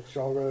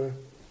rehearsal.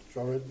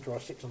 Draw a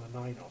 6 on a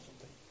 9 or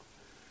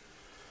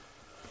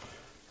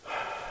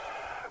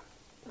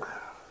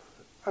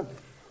something.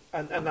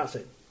 And that's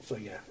it. So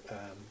yeah,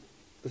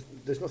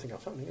 there's nothing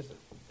else happening, is there?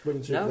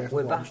 No,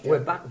 we're back. We're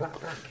back.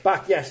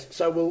 Back, yes.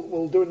 So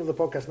we'll do another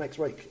podcast next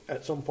week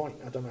at some point.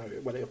 I don't know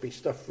whether it'll be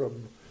stuff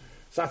from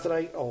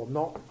Saturday or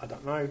not. I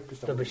don't know.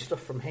 There'll be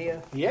stuff from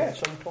here. Yeah. At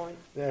some point.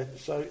 Yeah.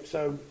 So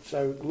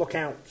look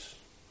out,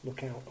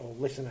 or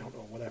listen out,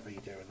 or whatever you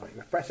do. And like, if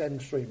you press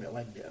end stream, it'll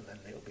end it, and then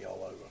it'll be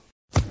all over.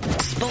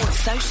 Sports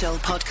Social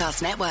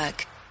Podcast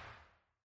Network.